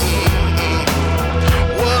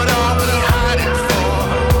 What are we hiding for?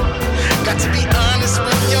 Got to be honest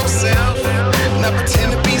with yourself, not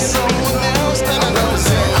pretend to be someone else. I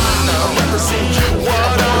represent you.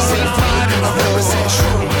 What are we fighting for? I represent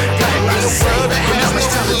true. Got a lot to say, but not much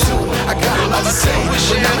time to do. I got a lot to say,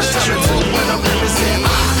 but not much time to do. When I represent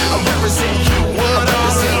you. What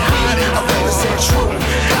are we hiding? I represent true.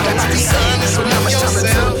 Got to be honest, but not much time to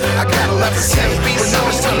do. I got a lot to say, but not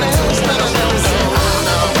much time to do.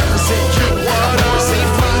 I represent you. What are we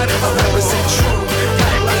fighting? I represent true.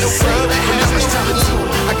 Got a lot to say, but not much time to do.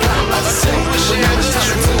 I got a lot to say, but not much time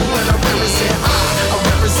to do. When I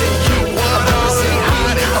represent you. What are we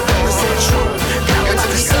hiding? I represent true. Got to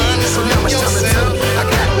be honest, but not much time to do. I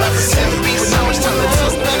got a lot to say, but not much time to do.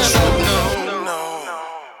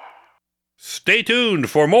 Stay tuned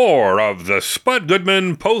for more of the Spud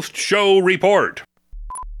Goodman Post-Show Report.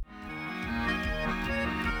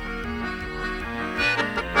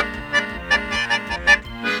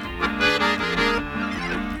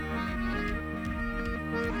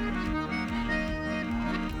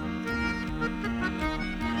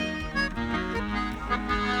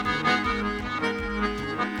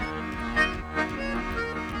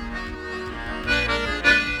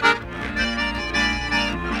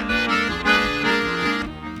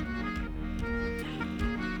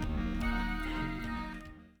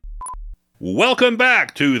 Welcome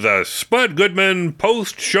back to the Spud Goodman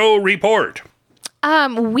Post-Show Report.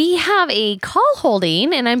 We have a call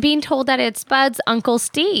holding, and I'm being told that it's Spud's Uncle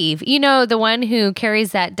Steve. You know, the one who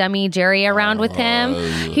carries that dummy Jerry around with him. Yeah.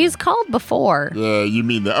 He's called before. Yeah, you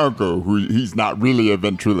mean the uncle, who he's not really a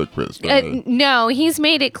ventriloquist. Right? No, he's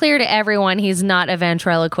made it clear to everyone he's not a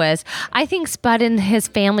ventriloquist. I think Spud and his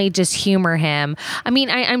family just humor him. I mean,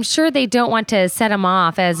 I'm sure they don't want to set him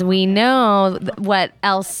off, as we know what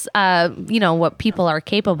else, what people are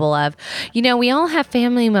capable of. You know, we all have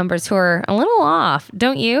family members who are a little off.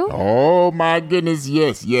 Don't you? Oh my goodness,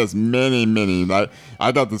 yes, many.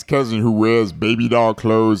 I got this cousin who wears baby doll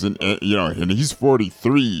clothes, and he's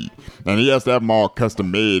 43, and he has to have them all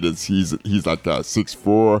custom made. He's like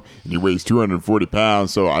 6'4", and he weighs 240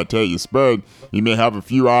 pounds. So I tell you, Spud, you may have a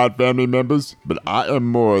few odd family members, but I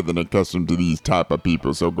am more than accustomed to these type of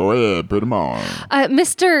people. So go ahead, put them on.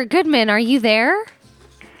 Mr. Goodman, are you there?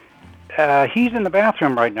 He's in the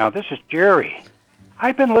bathroom right now. This is Jerry.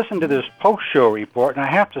 I've been listening to this post-show report, and I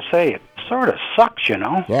have to say, it's sort of sucks, you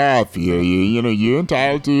know. Yeah, I feel you. You know, you're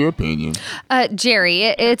entitled to your opinion. Jerry,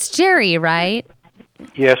 it's Jerry, right?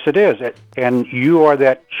 Yes, it is. And you are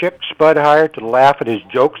that chick Spud hired to laugh at his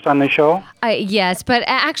jokes on the show? Yes, but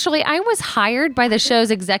actually, I was hired by the show's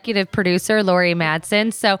executive producer, Lori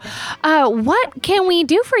Madsen. So, what can we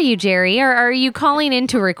do for you, Jerry? Or are you calling in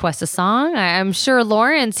to request a song? I'm sure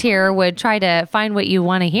Lawrence here would try to find what you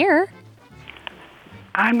want to hear.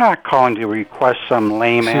 I'm not calling to request some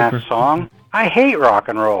lame-ass song. I hate rock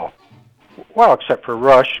and roll. Well, except for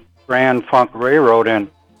Rush, Grand Funk Railroad,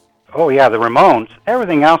 and, oh yeah, the Ramones.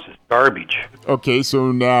 Everything else is garbage. Okay,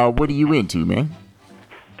 so now what are you into, man?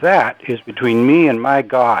 That is between me and my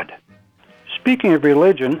God. Speaking of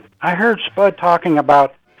religion, I heard Spud talking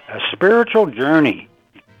about a spiritual journey,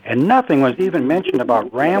 and nothing was even mentioned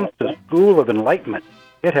about Ramses' School of Enlightenment.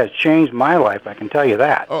 It has changed my life, I can tell you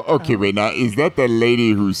that. Oh, okay, wait, now, is that the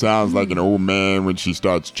lady who sounds like an old man when she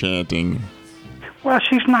starts chanting? Well,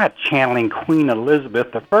 she's not channeling Queen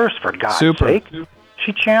Elizabeth I, for God's sake.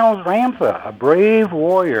 She channels Ramtha, a brave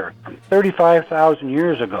warrior from 35,000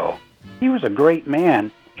 years ago. He was a great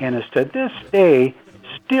man and is to this day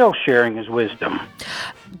still sharing his wisdom.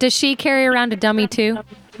 Does she carry around a dummy too?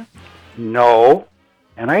 No,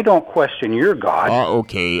 and I don't question your God.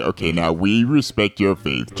 Okay, now we respect your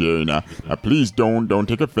faith, Jerry. Now please don't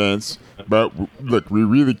take offense, but look, we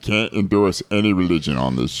really can't endorse any religion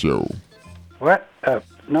on this show. What?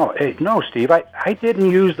 No, Steve, I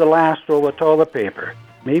didn't use the last roll of toilet paper.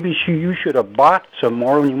 Maybe you should have bought some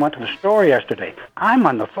more when you went to the store yesterday. I'm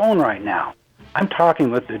on the phone right now. I'm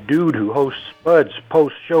talking with the dude who hosts Spud's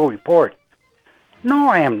post-show report. No,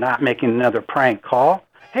 I am not making another prank call.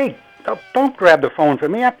 Hey, don't grab the phone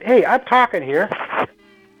from me. I'm talking here.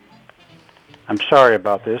 I'm sorry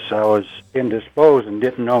about this. I was indisposed and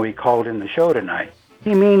didn't know he called in the show tonight.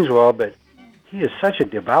 He means well, but he is such a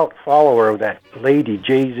devout follower of that Lady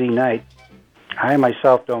Jay-Z Knight. I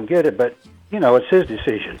myself don't get it, but, you know, it's his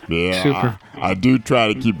decision. Yeah, super. I do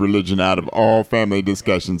try to keep religion out of all family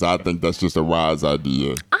discussions. I think that's just a wise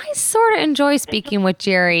idea. I sort of enjoy speaking with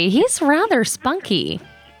Jerry. He's rather spunky.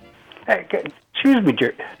 Hey, excuse me,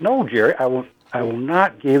 Jerry. No, Jerry, I will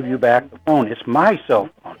not give you back the phone. It's my cell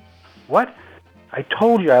phone. What? I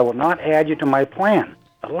told you I will not add you to my plan.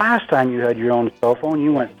 The last time you had your own cell phone,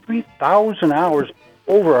 you went 3,000 hours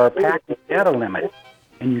over our package data limit,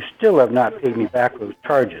 and you still have not paid me back those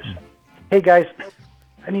charges. Hey, guys,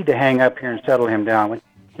 I need to hang up here and settle him down. When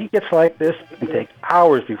he gets like this, it can take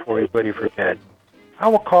hours before he's ready for bed. I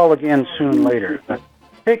will call again soon later.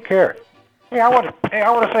 Take care. Hey, I want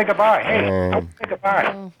to say goodbye. Hey, I want to say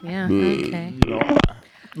goodbye. Oh, yeah, okay.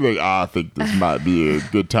 Look, I think this might be a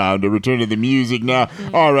good time to return to the music now.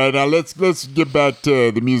 All right, now let's get back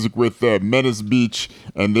to the music with Menace Beach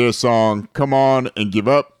and their song "Come On and Give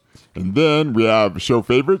Up," and then we have show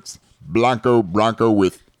favorites Blanco Bronco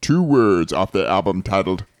with 2 words off their album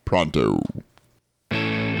titled "Pronto."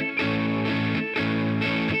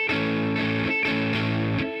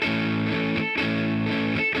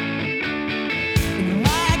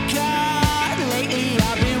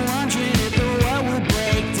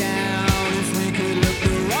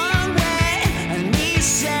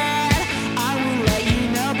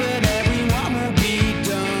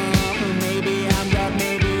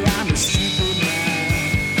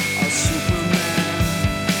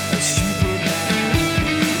 Superman.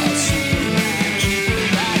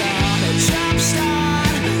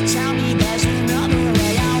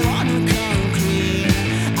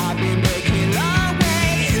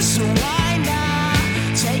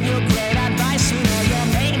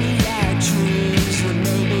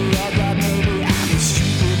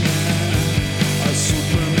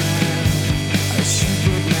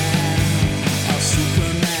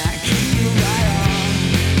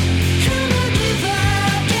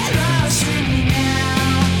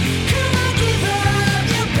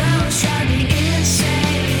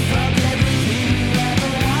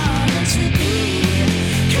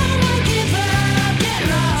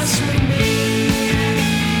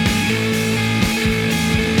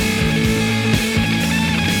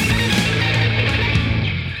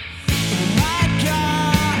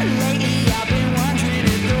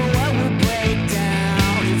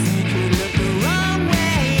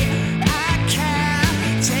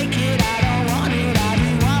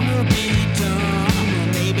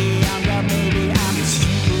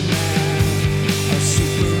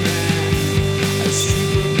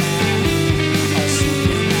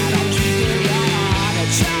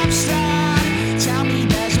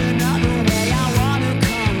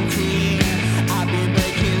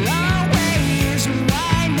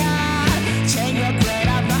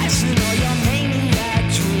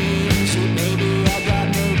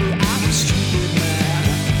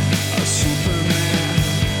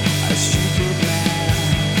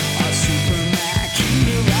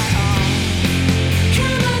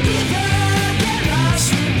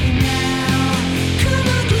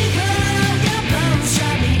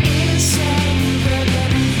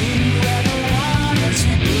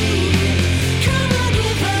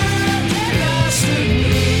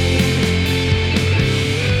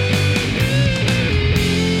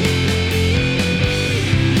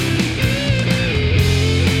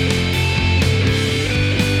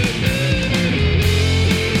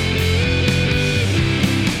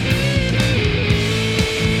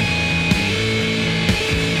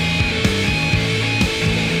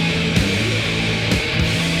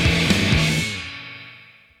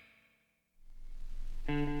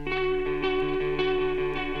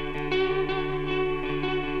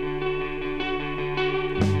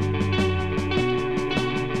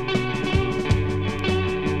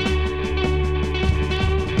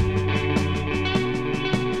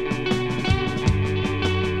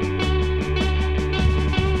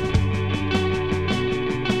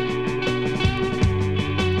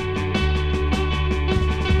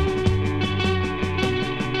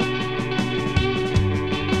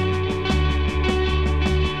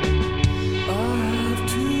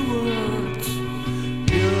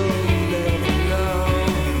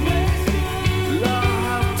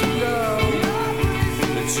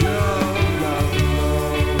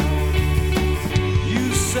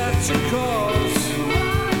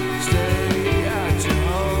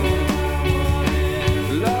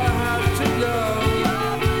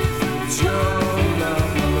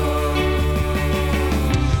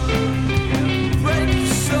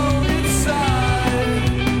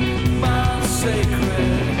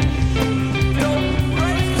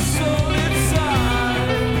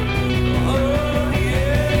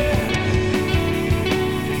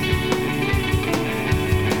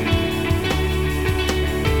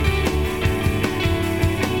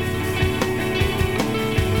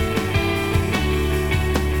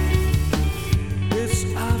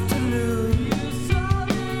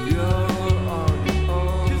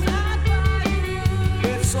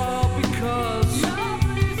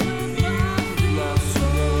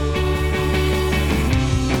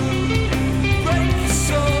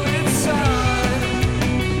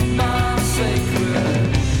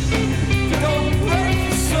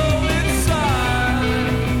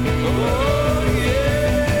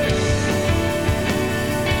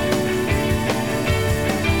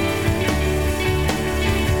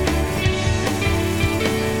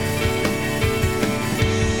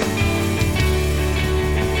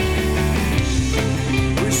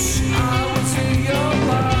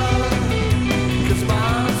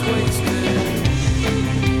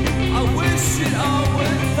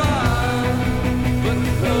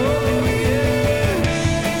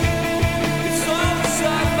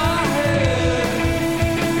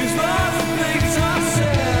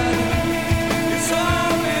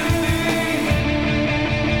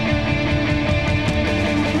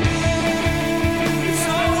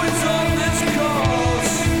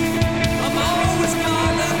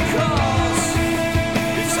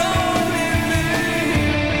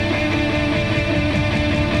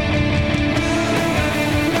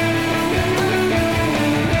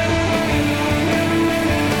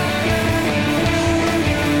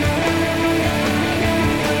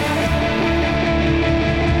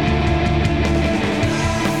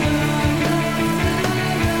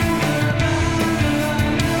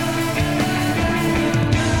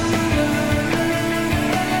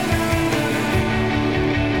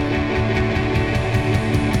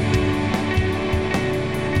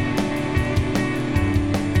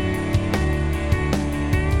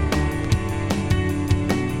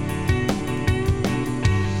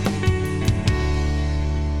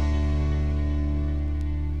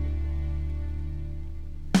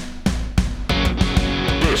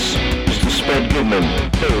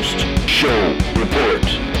 Post-show report.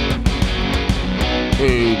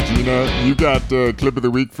 Hey, Gina, you got the clip of the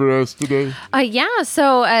week for us today?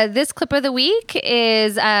 So this clip of the week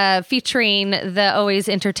is featuring the always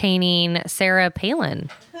entertaining Sarah Palin.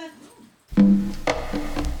 And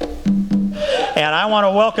I want to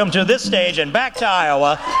welcome to this stage and back to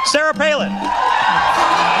Iowa, Sarah Palin. Thank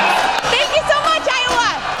you so much,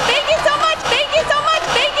 Iowa. Thank you so much. Thank you so much.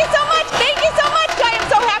 Thank you so much. Thank you so much. I am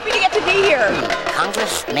so happy to get to be here.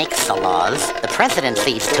 Congress makes the laws, the president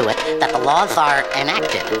sees to it that the laws are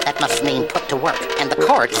enacted. That must mean put to work. And the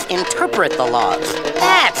courts interpret the laws.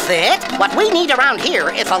 That's it. What we need around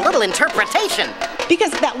here is a little interpretation.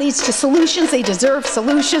 Because that leads to solutions. They deserve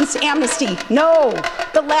solutions. Amnesty. No.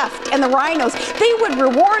 The left and the rhinos. They would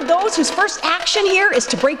reward those whose first action here is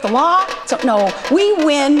to break the law. So no, we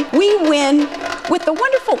win. We win with the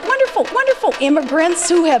wonderful, wonderful, wonderful immigrants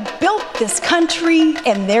who have built this country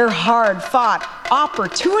and their hard-fought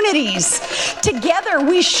opportunities. Together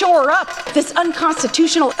we shore up this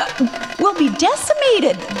unconstitutional, will be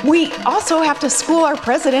decimated. We also have to school our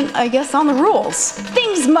president, I guess, on the rules.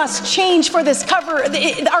 Things must change for this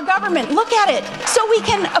our government. Look at it. So we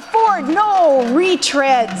can afford no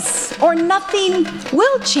retreads or nothing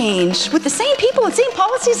will change with the same people and same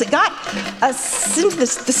policies that got us into the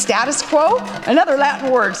status quo. Another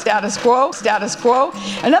Latin word, status quo,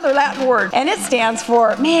 another Latin word. And it stands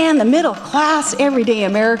for, man, the middle class, everyday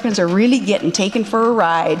Americans are really getting taken for a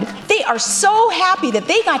ride. They are so happy that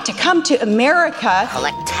they got to come to America.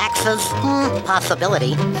 Collect taxes?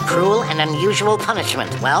 Possibility. Cruel and unusual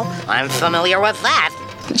punishment. Well, I'm familiar with that.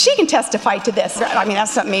 She can testify to this. I mean,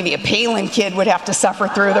 that's something maybe a Palin kid would have to suffer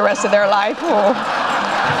through the rest of their life. Oh.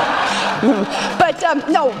 But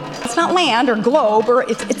no, it's not land or globe, or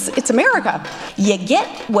it's America. You get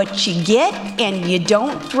what you get, and you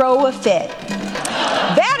don't throw a fit.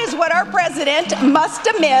 That is what our president must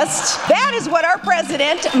have missed. That is what our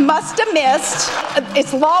president must have missed.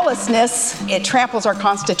 It's lawlessness. It tramples our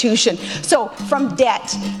Constitution. So from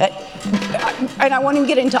debt, and I won't even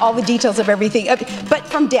get into all the details of everything, but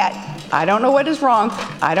from debt, I don't know what is wrong.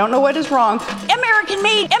 I don't know what is wrong.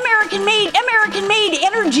 American-made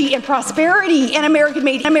energy and prosperity, and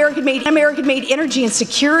American-made energy and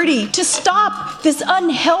security to stop this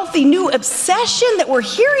unhealthy new obsession that we're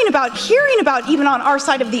hearing about even on our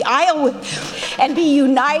side of the aisle, and be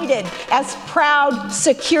united as proud,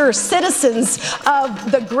 secure citizens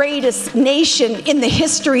of the greatest nation in the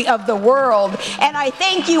history of the world. And I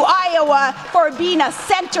thank you, Iowa, for being a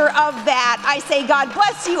center of that. I say, God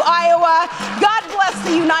bless you, Iowa. God bless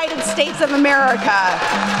the United States of America.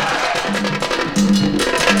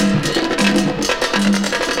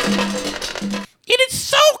 It is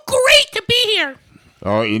so great to be here.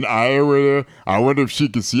 Oh, in Iowa? I wonder if she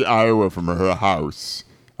can see Iowa from her house.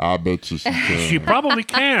 I bet you she can. She probably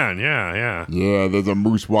can, yeah. Yeah, there's a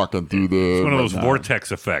moose walking through there. It's one of those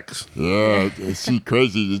vortex effects. Yeah, she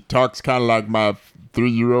crazy. It talks kind of like my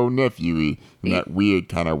 3-year-old nephew in that weird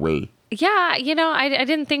kind of way. Yeah, I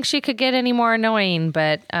didn't think she could get any more annoying,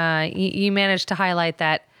 but you managed to highlight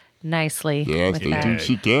that nicely. Yes,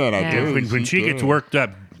 she can. I do. When she gets worked up,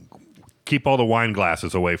 keep all the wine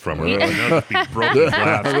glasses away from her. There'll be broken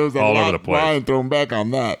glass all over the place. Wine thrown back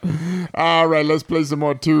on that. All right, let's play some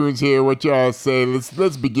more tunes here. What y'all say?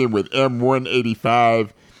 Let's begin with M185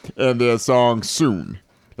 and their song "Soon,"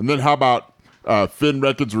 and then how about Finn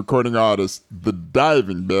Records recording artist The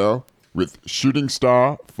Diving Bell with "Shooting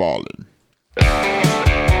Star Falling."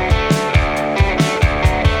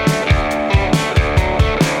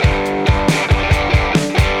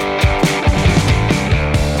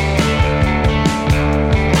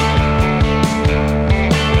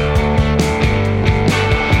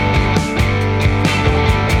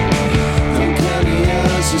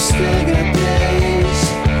 Still got days,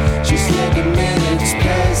 just like a minute's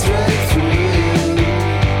pass right through you.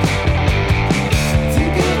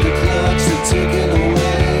 Think of the clocks that ticking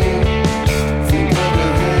away. Think of the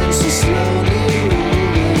hands so slowly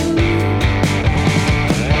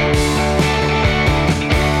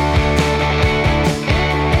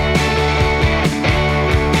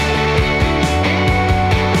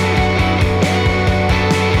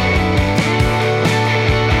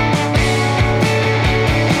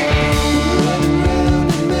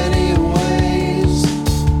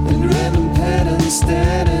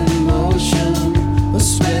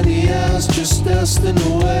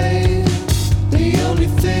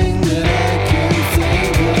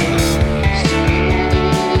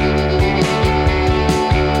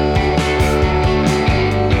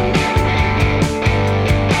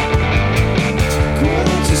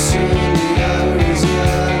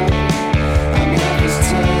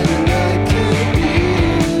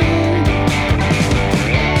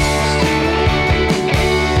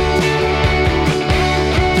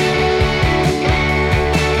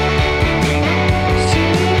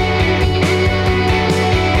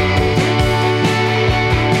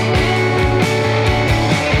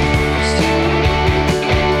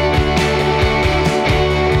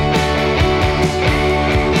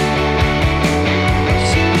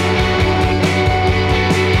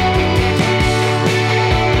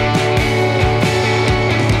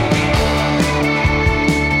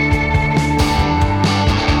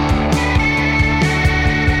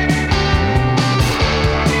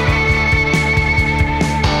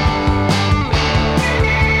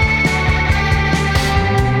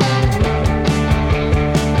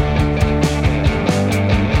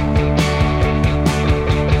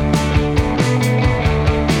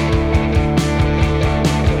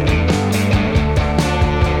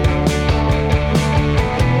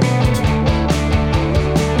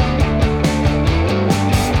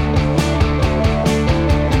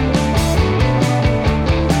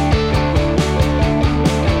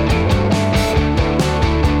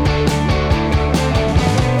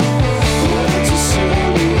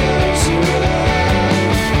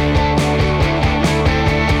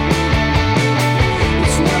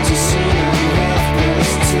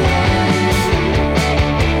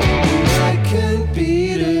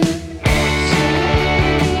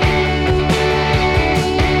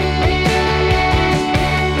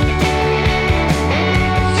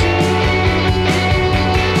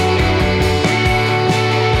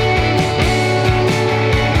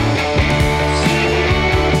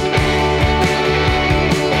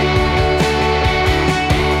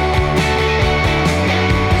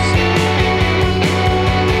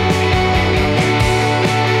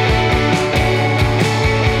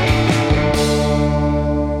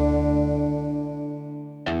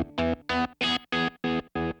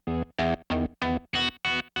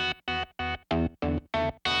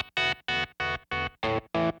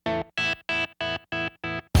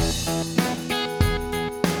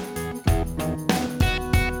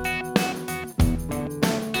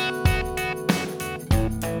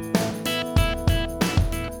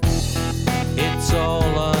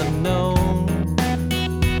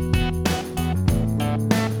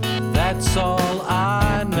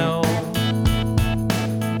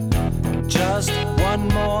one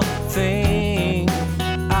more thing.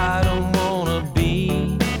 I don't wanna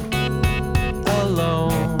be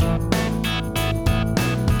alone.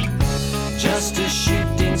 Just a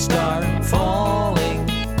shooting star falling.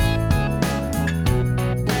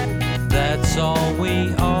 That's all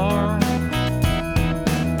we are.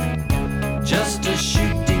 Just a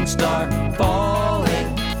shooting star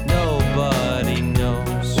falling. Nobody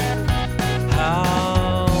knows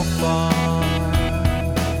how far.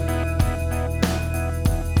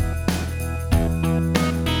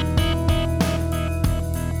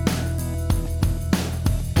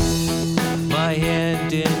 My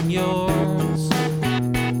hand in yours,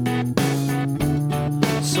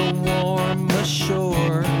 so warm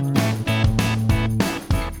ashore.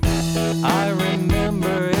 I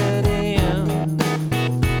remember it in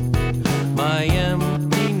my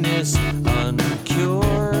emptiness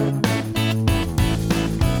uncured.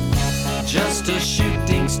 Just a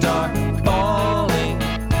shooting star falling.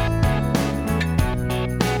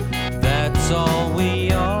 That's all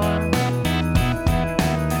we are.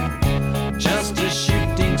 Just a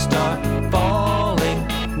shooting star falling.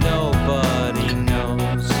 Nobody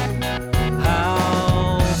knows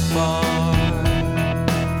how far.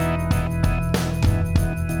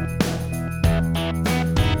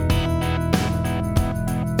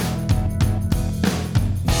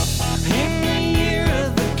 In the year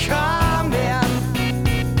of the comet,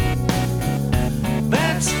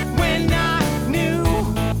 that's when I knew.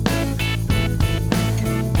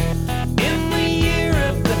 In the year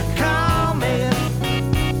of the comet,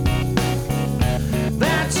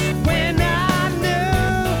 that's when I knew.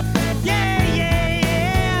 Yeah, yeah,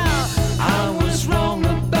 yeah. I was wrong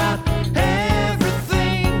about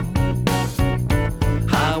everything.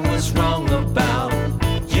 I was wrong about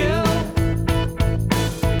you.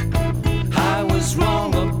 I was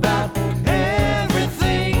wrong about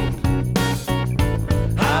everything.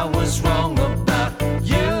 I was wrong about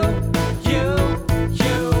you.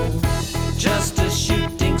 Just a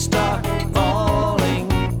shooting star falling.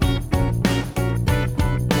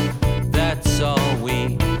 That's all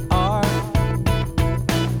we are.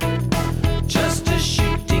 Just a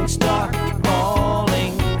shooting star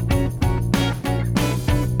falling.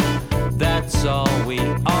 That's all we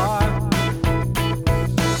are.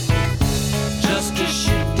 Just a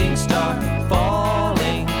shooting star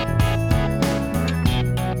falling.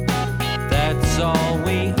 That's all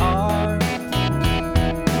we are.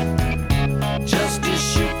 Just a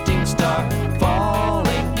shooting star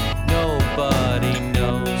falling. Nobody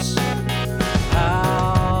knows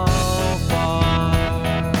how far.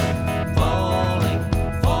 Falling,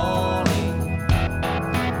 falling.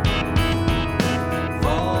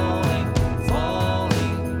 Falling, falling.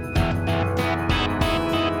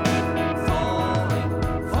 Falling,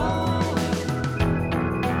 falling.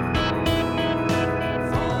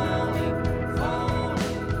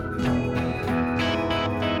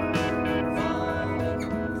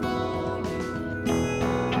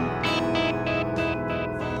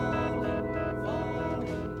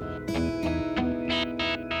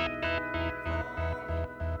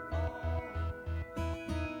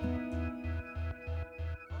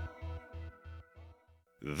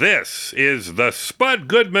 This is the Spud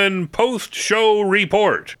Goodman post-show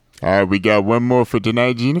report. All right, we got one more for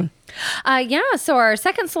tonight, Gina. So our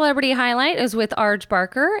second celebrity highlight is with Arj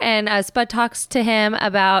Barker, and Spud talks to him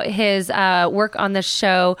about his work on the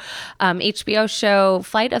show, HBO show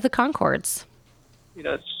Flight of the Conchords.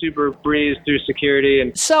 Super breeze through security.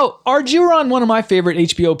 And So, Arj, you were on one of my favorite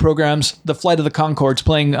HBO programs, The Flight of the Conchords,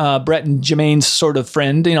 playing Brett and Jermaine's sort of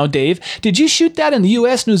friend, Dave. Did you shoot that in the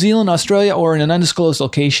U.S., New Zealand, Australia, or in an undisclosed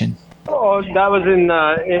location? Oh, that was in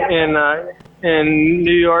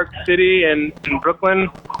New York City and in Brooklyn.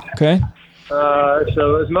 Okay. So it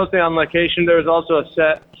was mostly on location. There was also a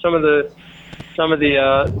set. Some of the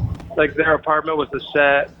like their apartment was a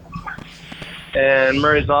set, and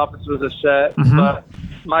Murray's office was a set. Mm-hmm. But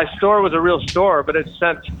my store was a real store, but it's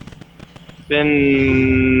since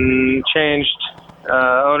been changed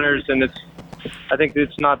owners, and I think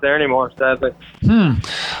it's not there anymore, sadly. And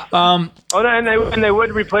they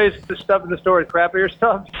would replace the stuff in the store with crappier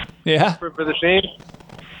stuff. Yeah. For the scene.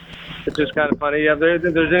 It's just kind of funny. Yeah, if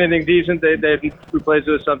there's anything decent, they'd replace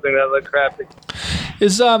it with something that looked crappy.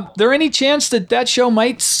 Is there any chance that show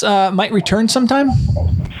might return sometime?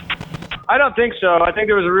 I don't think so. I think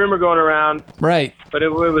there was a rumor going around. Right. But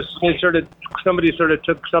somebody sort of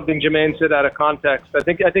took something Jermaine said out of context. I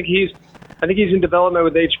think he's in development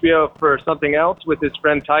with HBO for something else with his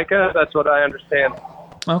friend Taika. That's what I understand.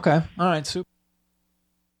 Okay. All right. Super.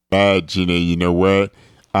 Gina, you know what?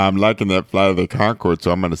 I'm liking that Flight of the Conchords,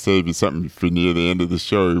 so I'm going to save you something for near the end of the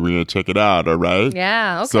show. We're going to check it out, all right?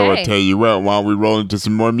 Yeah, okay. So I'll tell you what, while we roll into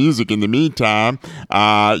some more music in the meantime,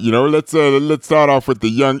 let's start off with the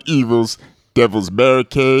Young Evils, Devil's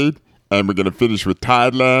Barricade, and we're going to finish with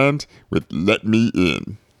Tideland with Let Me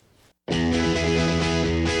In.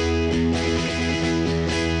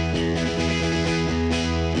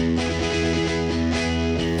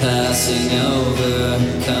 Passing over,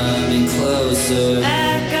 coming closer.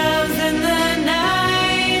 Echoes in the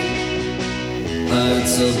night.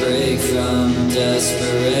 Hearts will break from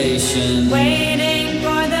desperation. Waiting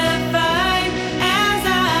for the fight as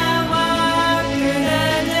I walk through the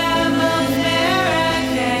devil's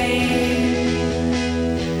barricade.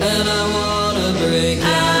 And I wanna break out.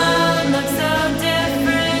 I'll look so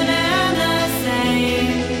different and the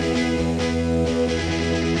same.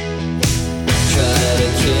 Try to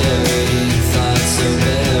carry thoughts so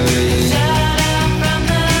buried. Shut out from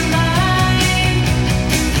the light.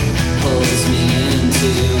 Pulls me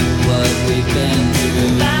into what we've been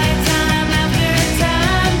through. By time after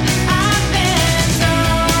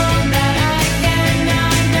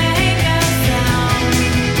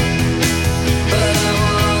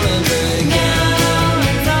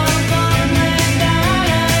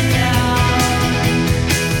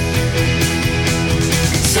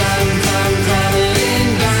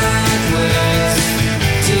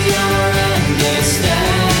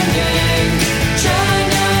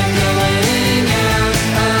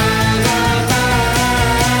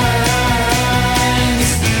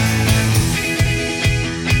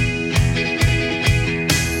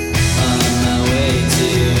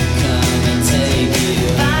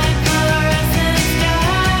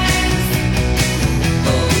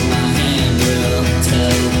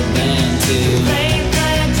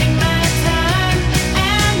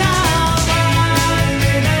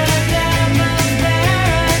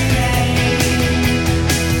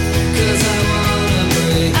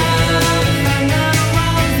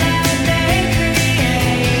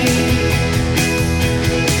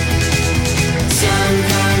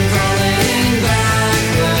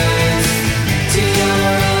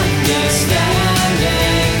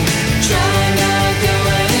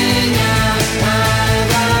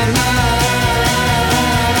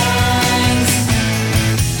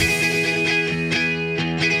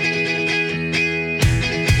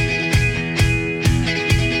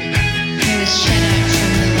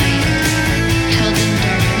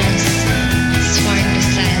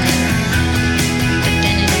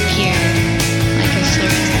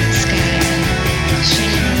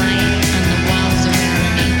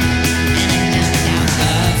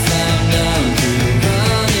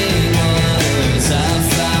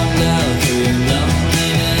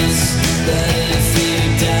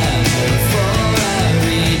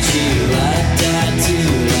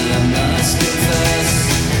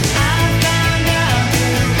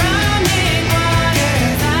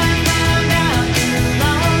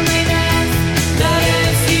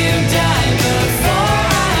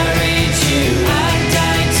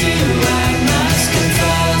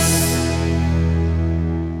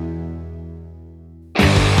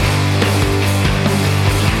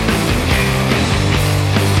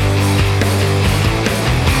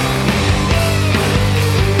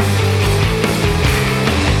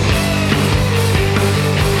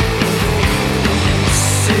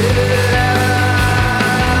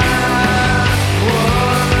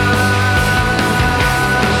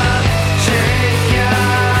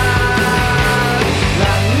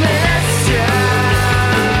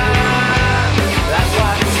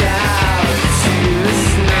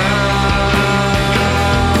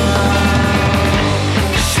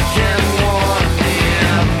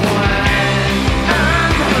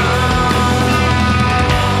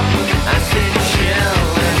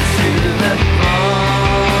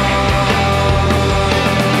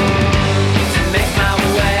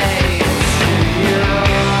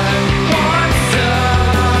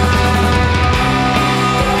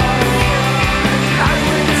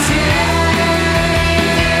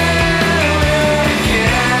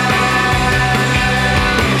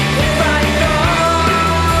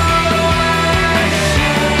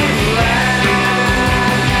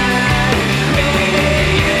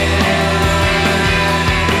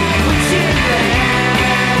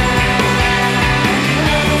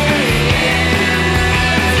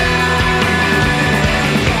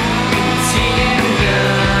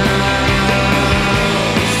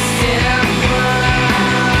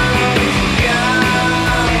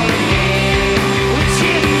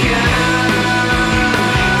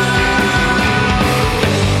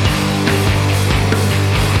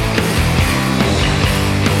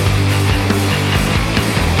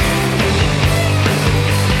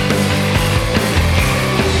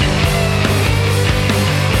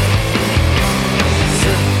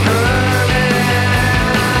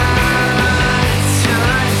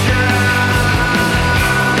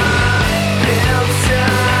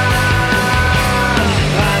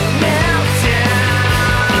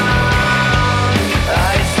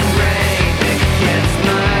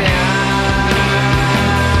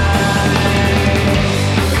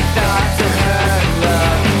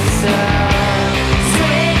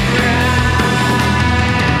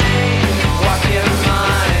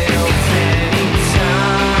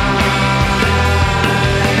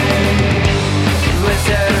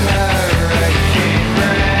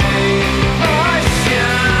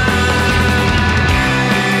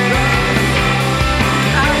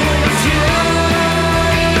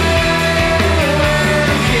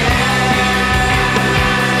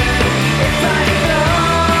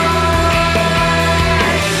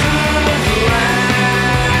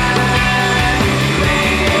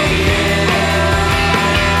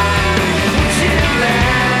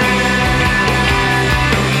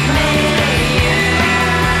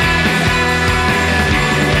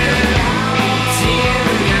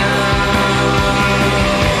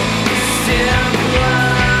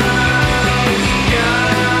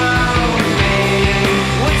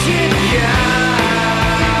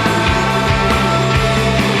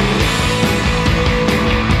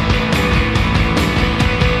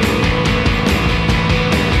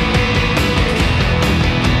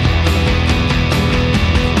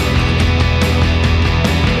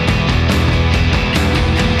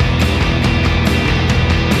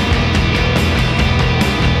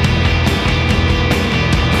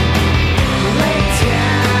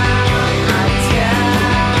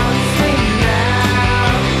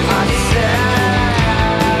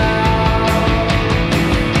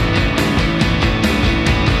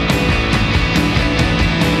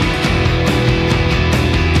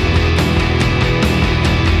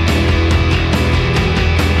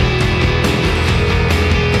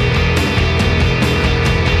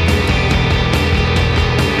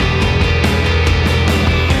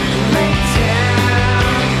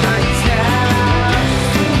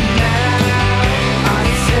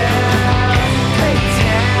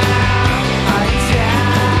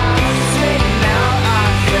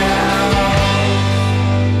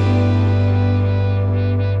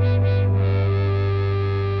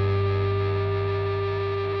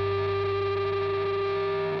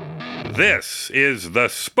This is the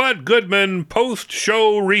Spud Goodman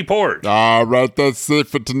post-show report. All right, that's it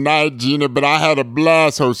for tonight, Gina, but I had a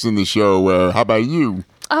blast hosting the show. How about you?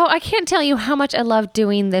 Oh, I can't tell you how much I love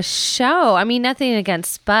doing this show. I mean, nothing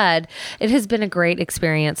against Spud. It has been a great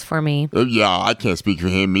experience for me. Yeah, I can't speak for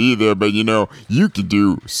him either, but you could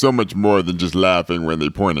do so much more than just laughing when they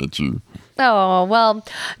point at you. Oh, well,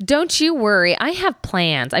 don't you worry. I have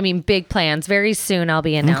plans. I mean, big plans. Very soon I'll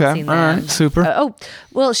be announcing them. All right, super.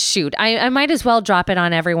 Well, shoot. I might as well drop it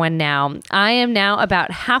on everyone now. I am now about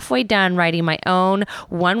halfway done writing my own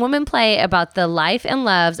one-woman play about the life and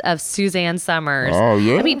loves of Suzanne Summers. Oh,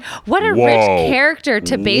 yeah? I mean, what a rich character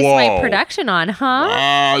to base my production on, huh?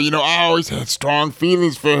 I always had strong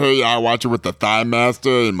feelings for her. I watch her with the Thigh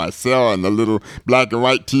Master in my cell and the little black and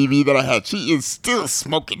white TV that I had. She is still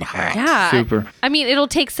smoking hot. Yeah. Super. I mean, it'll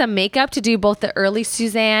take some makeup to do both the early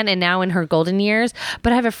Suzanne and now in her golden years,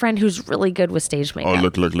 but I have a friend who's really good with stage makeup. Oh,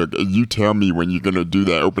 look. You tell me when you're going to do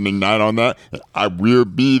that opening night on that. I will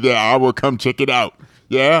be there. I will come check it out.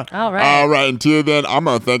 Yeah? All right. Until then, I'm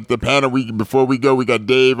going to thank the panel. Before we go, we got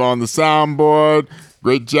Dave on the soundboard.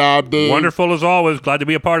 Great job, Dave. Wonderful as always. Glad to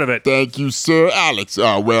be a part of it. Thank you, sir. Alex,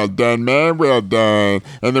 well done, man. Well done.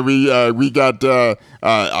 And then we got our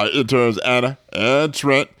interns, Anna and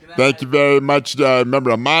Trent. Thank you very much. Remember,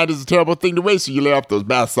 a mind is a terrible thing to waste, so you lay off those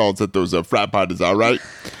bath salts at those frat parties, all right?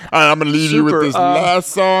 All right, I'm going to leave you with this last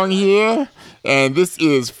song here. And this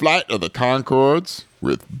is Flight of the Conchords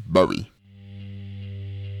with Bowie.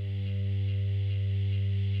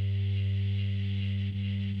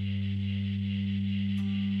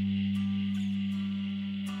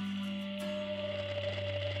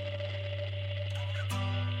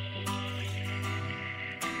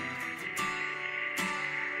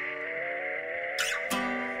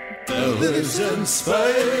 Lives in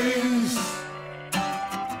space.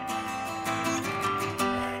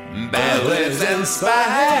 Bear lives in space.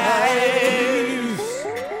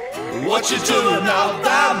 What you doing out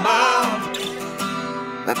there,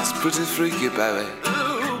 man? That's pretty freaky, Barry.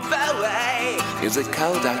 Ooh, Barry. Is it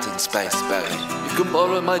cold out in space, Barry? You can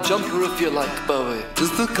borrow my jumper if you like, Barry.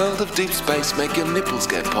 Does the cold of deep space make your nipples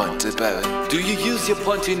get pointy, Barry? Do you use your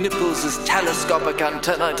pointy nipples as telescopic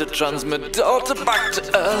antennae to transmit data back to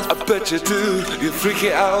Earth? I bet you do, you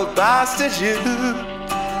freaky old bastard, you.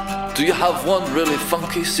 Do you have one really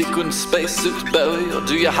funky sequin spacesuit, Barry? Or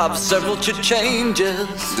do you have several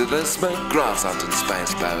changes? Do they smoke grass out in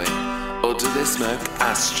space, Barry? Or do they smoke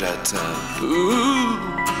astroturf? Ooh.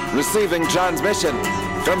 Receiving transmission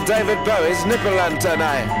from David Bowie's nipple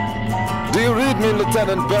antennae. Do you read me,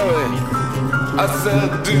 Lieutenant Bowie? I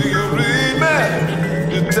said, do you read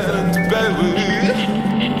me, Lieutenant Bowie?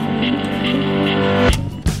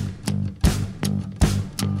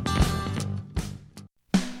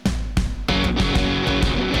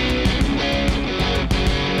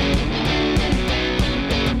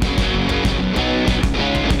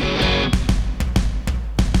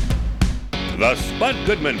 The Spud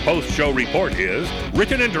Goodman post-show report is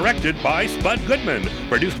written and directed by Spud Goodman,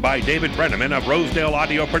 produced by David Brenneman of Rosedale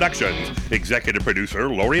Audio Productions, executive producer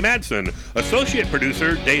Lori Madsen, associate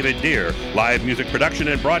producer David Deere, live music production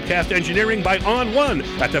and broadcast engineering by On One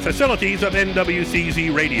at the facilities of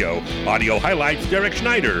NWCZ Radio, audio highlights Derek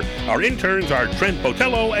Schneider. Our interns are Trent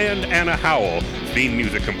Botello and Anna Howell. Theme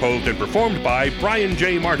music composed and performed by Brian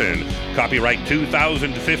J. Martin. Copyright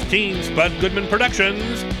 2015 Spud Goodman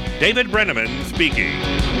Productions. David Brenneman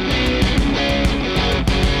speaking.